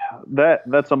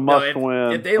 that's a must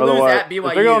win. If they lose at BYU,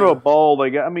 if they're going to a bowl,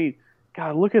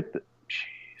 God, look at the.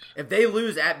 Jeez. If they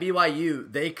lose at BYU,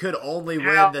 they could only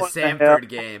win the Samford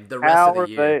game the rest of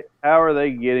the year. How are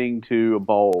they getting to a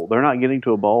bowl? They're not getting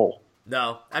to a bowl.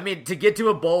 No, I mean to get to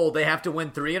a bowl, they have to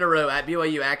win 3 in a row at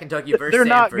BYU, at Kentucky versus. They're Samford.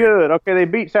 not good. Okay, they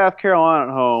beat South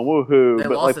Carolina at home. Woohoo! They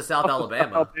lost to South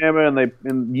Alabama.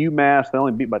 And UMass they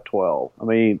only beat by 12. I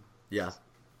mean, yeah,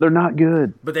 they're not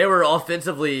good. But they were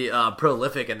offensively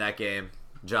prolific in that game,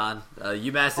 John.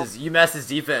 UMass's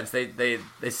defense, they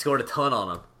scored a ton on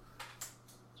them.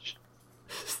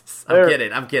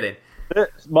 I'm kidding.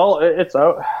 It's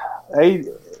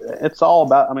all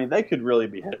about. I mean, they could really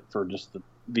be hit for just the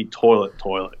toilet.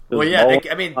 Well, yeah,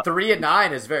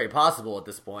 3-9 is very possible at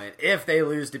this point if they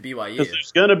lose to BYU.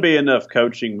 There's going to be enough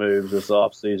coaching moves this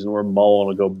offseason where Mullen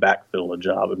will go backfill a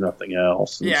job if nothing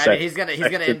else. Yeah, I mean, he's gonna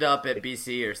end up at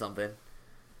BC or something.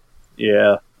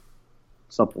 Yeah,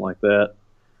 something like that.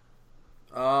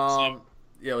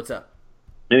 Yeah, what's up?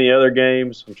 Any other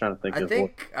games? I'm trying to think.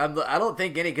 I don't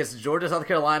think any because Georgia, South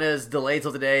Carolina is delayed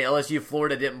till today. LSU,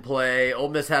 Florida didn't play. Ole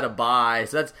Miss had a bye,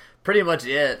 so that's pretty much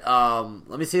it. Let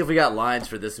me see if we got lines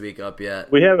for this week up yet.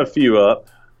 We have a few up.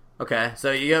 Okay, so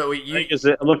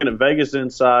I'm looking at Vegas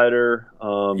Insider.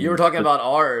 You were talking about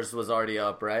ours was already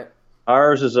up, right?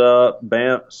 Ours is up.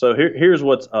 Bam. So here's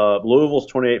what's up.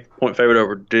 Louisville's 28-point favorite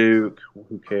over Duke.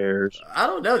 Who cares? I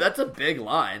don't know. That's a big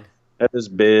line. That is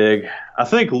big. I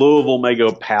think Louisville may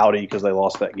go pouty because they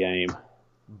lost that game.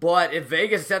 But if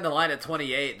Vegas is setting the line at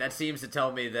 28, that seems to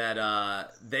tell me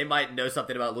that they might know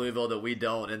something about Louisville that we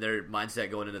don't in their mindset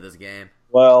going into this game.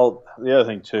 Well, the other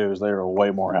thing too is they were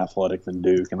way more athletic than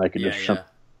Duke, and they could just shut them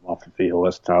off the field.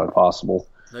 That's entirely possible.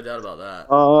 No doubt about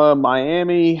that.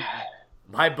 Miami.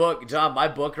 My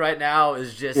book right now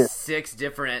is just 6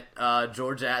 different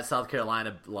Georgia at South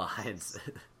Carolina lines.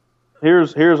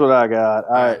 Here's what I got.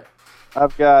 Right.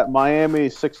 I've got Miami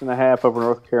 6.5 over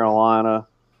North Carolina.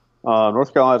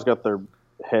 North Carolina's got their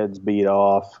heads beat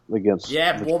off against.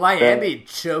 Yeah, well, Miami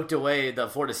choked away the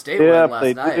Florida State win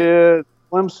last night. Did.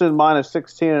 Clemson minus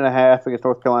 16.5 against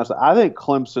North Carolina. So I think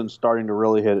Clemson's starting to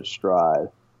really hit its stride.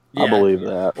 Yeah. I believe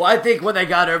that. Well, I think when they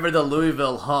got over the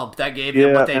Louisville hump, that gave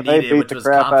them what they needed, which was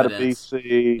confidence. Out of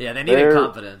BC. Yeah, they needed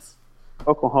confidence.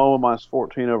 Oklahoma minus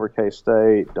 14 over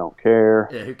K-State. Don't care.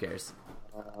 Yeah, who cares?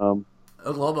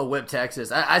 Oklahoma whipped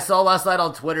Texas. I saw last night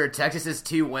on Twitter, Texas's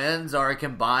 2 wins are a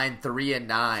combined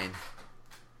 3-9.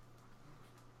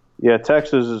 Yeah,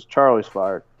 Texas is Charlie's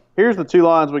fired. Here's the 2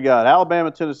 lines we got: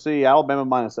 Alabama, Tennessee. Alabama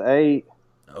minus 8.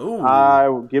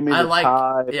 Oh, give me the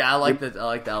tie. Yeah, I like the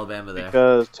Alabama there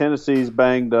because Tennessee's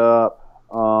banged up,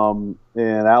 and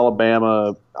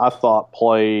Alabama I thought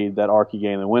played that Archie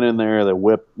game. They went in there, they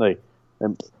whipped. It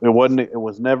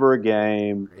was never a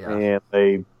game, and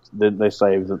they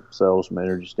saved themselves from an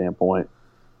energy standpoint.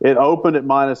 It opened at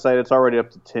minus 8. It's already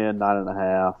up to 10,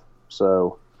 9.5.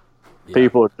 So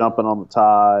people are jumping on the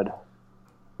tide.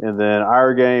 And then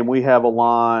our game, we have a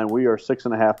line. We are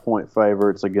 6.5 point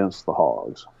favorites against the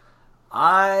Hogs.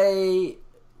 I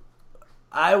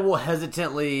will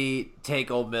hesitantly take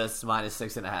Ole Miss minus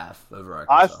 6.5 over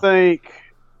Arkansas. I think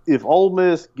if Ole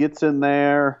Miss gets in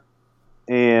there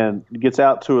and gets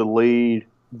out to a lead,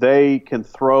 they can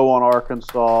throw on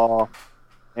Arkansas.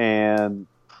 And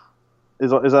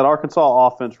is that Arkansas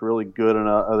offense really good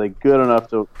enough? Are they good enough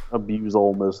to abuse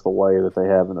Ole Miss the way that they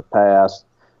have in the past?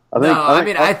 I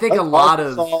think a lot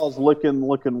of Arkansas is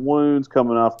licking wounds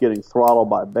coming off getting throttled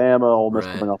by Bama. Ole Miss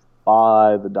coming off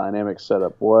by the dynamic set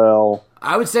up well.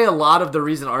 I would say a lot of the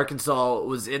reason Arkansas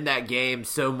was in that game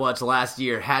so much last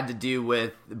year had to do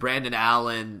with Brandon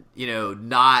Allen,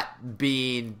 not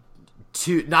being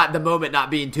too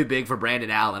big for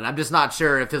Brandon Allen. I'm just not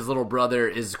sure if his little brother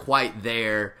is quite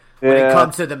there when it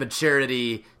comes to the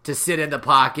maturity to sit in the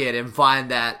pocket and find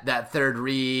that third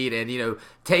read and,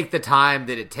 take the time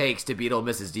that it takes to beat Ole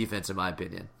Miss's defense, in my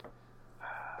opinion.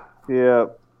 Yeah.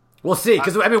 We'll see,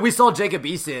 because, we saw Jacob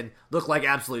Eason look like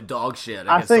absolute dog shit.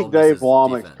 I think Dave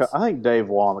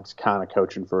Womack's kind of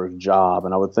coaching for his job,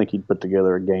 and I would think he'd put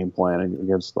together a game plan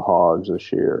against the Hogs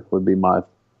this year, would be my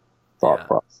thought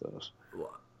process.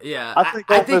 Yeah.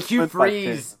 I think Hugh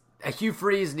Freeze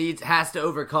has to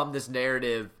overcome this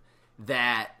narrative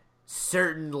that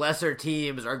certain lesser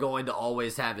teams are going to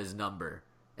always have his number.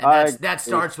 And that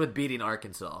starts with beating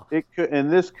Arkansas.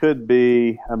 This could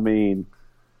be,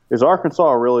 is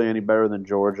Arkansas really any better than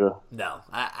Georgia? No,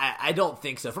 I don't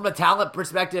think so. From a talent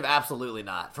perspective, absolutely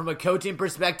not. From a coaching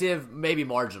perspective, maybe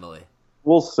marginally.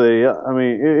 We'll see.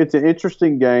 It's an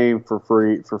interesting game for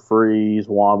Freeze,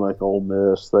 Womack, Ole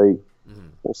Miss.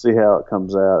 We'll see how it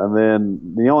comes out. And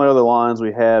then the only other lines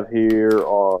we have here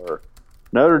are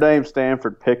Notre Dame,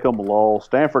 Stanford, Pick'em, Lowell.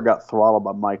 Stanford got throttled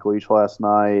by Mike Leach last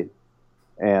night.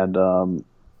 And,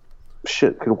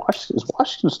 is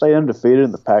Washington State undefeated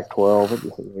in the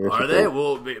Pac-12? Are they?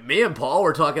 Well, me and Paul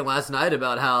were talking last night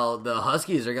about how the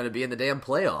Huskies are going to be in the damn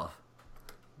playoff.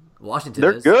 Washington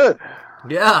They're good.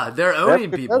 Yeah, they're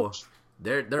owning people.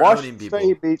 They're owning people. Washington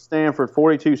State beat Stanford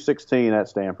 42-16 at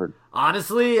Stanford.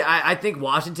 Honestly, I think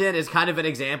Washington is kind of an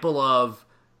example of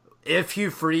if Hugh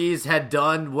Freeze had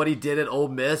done what he did at Ole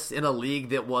Miss in a league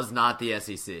that was not the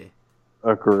SEC.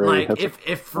 Agree.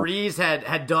 If Freeze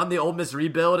had done the Ole Miss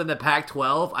rebuild in the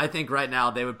Pac-12, I think right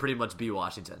now they would pretty much be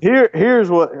Washington. Here's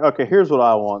what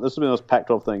I want. This will be the most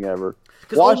Pac-12 thing ever.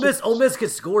 Because Ole Miss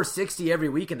could score 60 every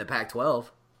week in the Pac-12.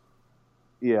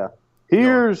 Yeah.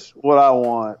 Here's what I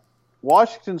want.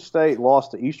 Washington State lost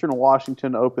to Eastern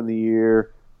Washington to open the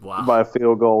year by a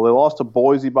field goal. They lost to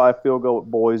Boise by a field goal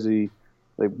at Boise.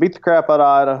 They beat the crap out of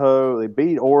Idaho. They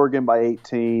beat Oregon by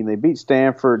 18. They beat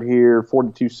Stanford here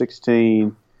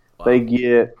 42-16. Wow. They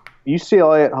get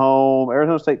UCLA at home,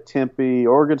 Arizona State, Tempe,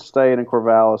 Oregon State, and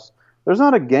Corvallis. There's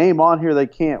not a game on here they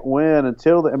can't win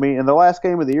until and the last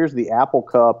game of the year is the Apple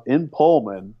Cup in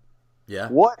Pullman. Yeah.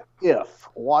 What if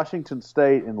Washington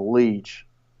State and Leach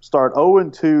start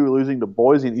 0-2 losing to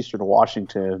Boise and Eastern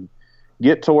Washington,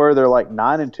 get to where they're like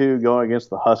 9-2 going against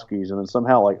the Huskies, and then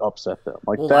somehow upset them?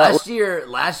 Last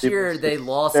year they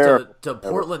lost to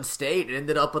Portland State and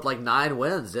ended up with 9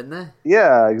 wins, didn't they?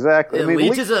 Yeah, exactly.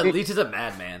 Leach is a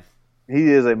madman. He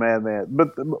is a madman. But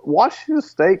Washington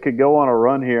State could go on a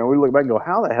run here, and we look back and go,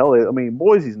 how the hell? I mean,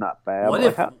 Boise's not bad.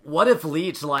 What if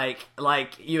Leach, like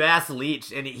you ask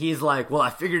Leach, and he's like, well, I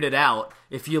figured it out.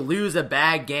 If you lose a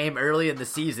bad game early in the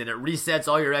season, it resets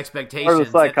all your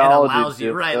expectations and allows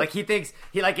you. Right. Like, he thinks,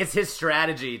 it's his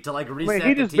strategy to, like, reset the team's psychology.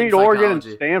 He just beat Oregon and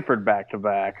Stanford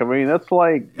back-to-back. I mean, that's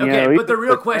like, but the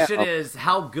real question is,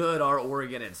 how good are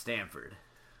Oregon and Stanford?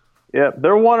 Yeah,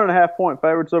 they're 1.5-point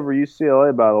favorites over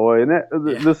UCLA, by the way.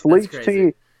 And this Leach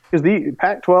team, because the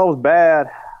Pac-12 is bad,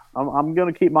 I'm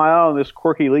going to keep my eye on this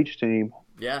quirky Leach team.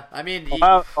 Yeah, I mean,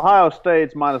 Ohio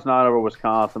State's -9 over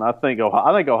Wisconsin. I think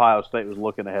Ohio State was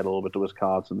looking ahead a little bit to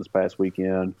Wisconsin this past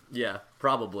weekend. Yeah,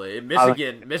 probably.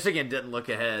 Michigan didn't look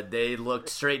ahead. They looked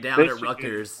straight down at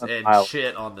Rutgers and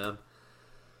shit on them.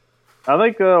 I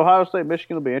think Ohio State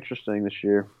Michigan will be interesting this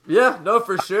year. Yeah, no,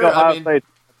 for sure. I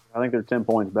think they're 10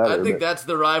 points better. I think that's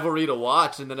the rivalry to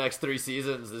watch in the next 3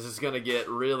 seasons. This is going to get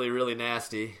really, really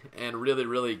nasty and really,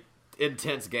 really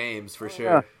intense games for sure.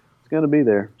 Yeah. Going to be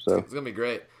there, so it's going to be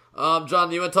great.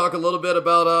 John, you want to talk a little bit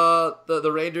about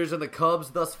the Rangers and the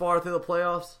Cubs thus far through the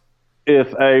playoffs?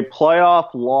 If a playoff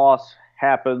loss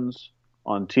happens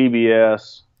on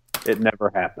TBS, it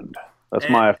never happened. That's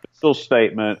my official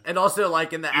statement. And also,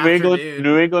 like, in the afternoon,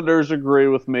 New Englanders agree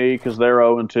with me because they're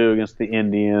 0-2 against the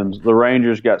Indians. The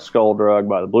Rangers got skull-drugged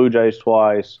by the Blue Jays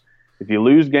twice. If you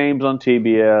lose games on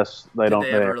TBS, they don't.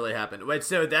 They ever really happen. Wait,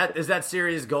 so that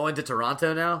series going to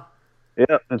Toronto now?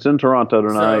 Yeah, it's in Toronto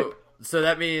tonight. So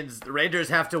that means the Rangers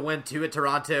have to win 2 at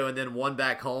Toronto and then 1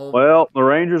 back home? Well, the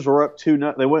Rangers were up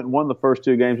 2-0. They went and won the first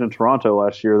 2 games in Toronto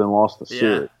last year, then lost the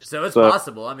series. So it's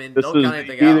possible. I mean, don't count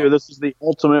anything out. Either this is the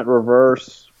ultimate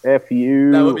reverse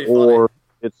FU, or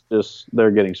it's just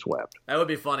they're getting swept. That would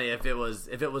be funny if it was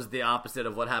the opposite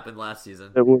of what happened last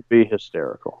season. It would be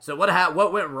hysterical. So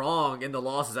what went wrong in the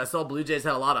losses? I saw Blue Jays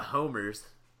had a lot of homers.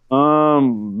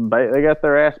 They got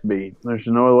their ass beat. There's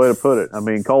no other way to put it. I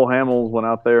mean, Cole Hamels went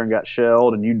out there and got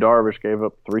shelled, and Yu Darvish gave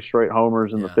up 3 straight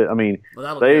homers in the fifth. I mean,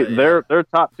 their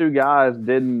top 2 guys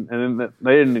didn't, and then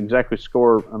they didn't exactly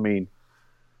score. I mean,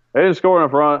 they didn't score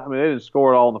enough run. I mean, they didn't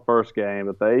score it all in the first game,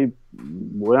 but they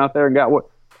went out there and got what.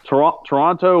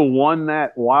 Toronto won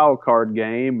that wild card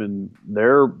game, and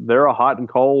they're a hot and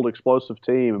cold, explosive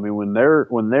team. I mean, when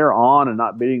they're on and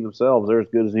not beating themselves, they're as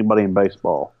good as anybody in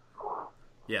baseball.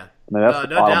 Yeah, I mean, that's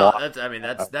no doubt.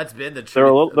 That's been the truth.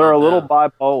 They're a little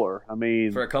bipolar. I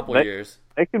mean, for a couple of years,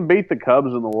 they can beat the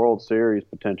Cubs in the World Series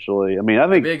potentially. I mean, I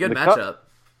think it'd be a good matchup.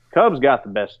 Cubs got the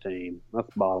best team. That's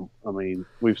the bottom. I mean,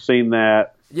 we've seen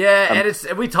that. Yeah,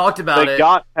 and we talked about it. They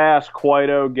got past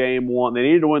Cueto game 1. They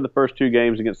needed to win the first 2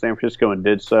 games against San Francisco and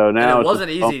did so. Now and it wasn't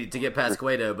easy to get past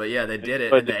Cueto, but yeah, they did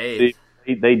it in the 8th.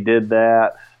 They did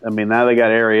that. I mean, now they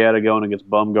got Arrieta going against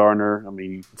Bumgarner. I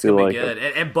mean, it's gonna be good.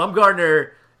 And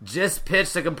Bumgarner just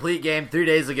pitched a complete game 3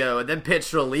 days ago, and then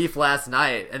pitched relief last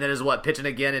night, and then is pitching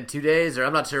again in 2 days, or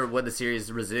I'm not sure when the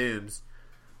series resumes.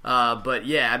 But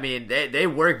yeah, I mean, they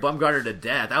work Bumgarner to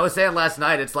death. I was saying last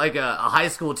night, it's like a high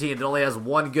school team that only has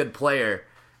 1 good player,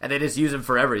 and they just use him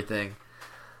for everything.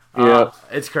 Yeah,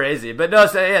 it's crazy. But no,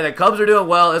 so yeah, the Cubs are doing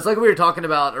well. It's like we were talking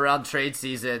about around trade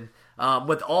season.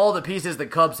 With all the pieces the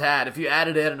Cubs had, if you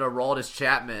added in a Aroldis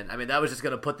Chapman, I mean, that was just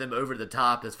going to put them over the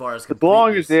top as far as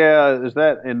completeness. As long as, is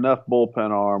that enough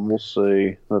bullpen arm? We'll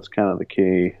see. That's kind of the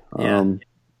key. Yeah.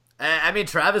 I mean,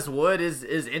 Travis Wood is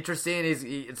interesting.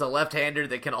 It's a left-hander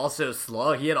that can also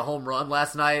slug. He had a home run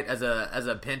last night as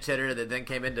a pinch hitter that then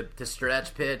came in to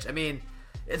stretch pitch. I mean,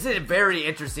 it's a very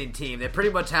interesting team. They pretty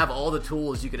much have all the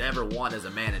tools you could ever want as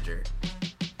a manager.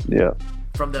 Yeah.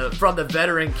 From the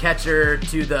veteran catcher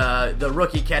to the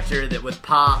rookie catcher that would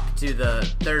pop to the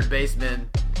third baseman,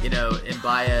 in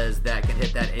Baez that can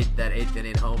hit that eighth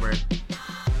inning homer.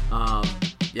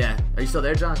 Yeah. Are you still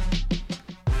there, John?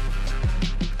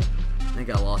 I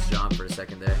think I lost John for a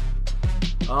second there.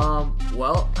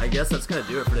 Well, I guess that's going to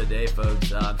do it for today,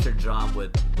 folks. I'm sure John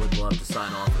would love to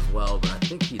sign off as well, but I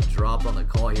think he dropped on the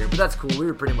call here. But that's cool. We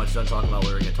were pretty much done talking about what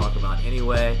we were going to talk about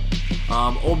anyway.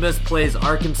 Ole Miss plays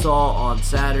Arkansas on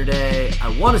Saturday.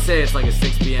 I want to say it's like a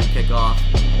 6 p.m. kickoff.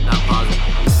 Not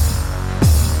positive.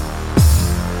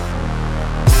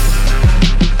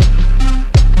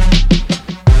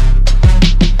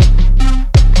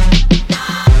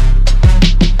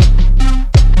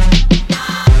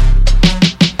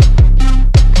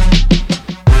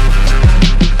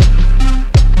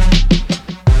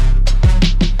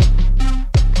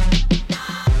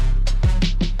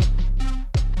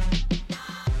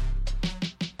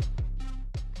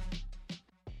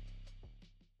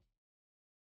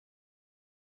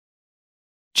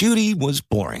 Judy was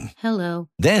boring. Hello.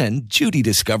 Then Judy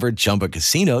discovered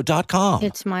ChumbaCasino.com.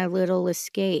 It's my little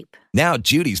escape. Now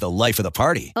Judy's the life of the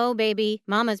party. Oh, baby,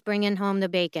 mama's bringing home the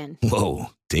bacon.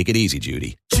 Whoa, take it easy,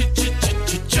 Judy.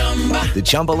 The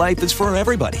Chumba life is for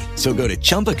everybody. So go to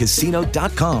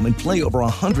ChumbaCasino.com and play over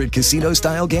 100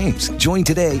 casino-style games. Join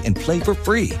today and play for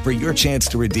free for your chance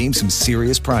to redeem some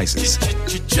serious prizes.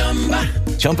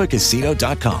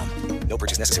 ChumbaCasino.com. No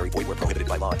purchase necessary. Void where prohibited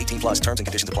by law. 18+ terms and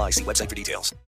conditions apply. See website for details.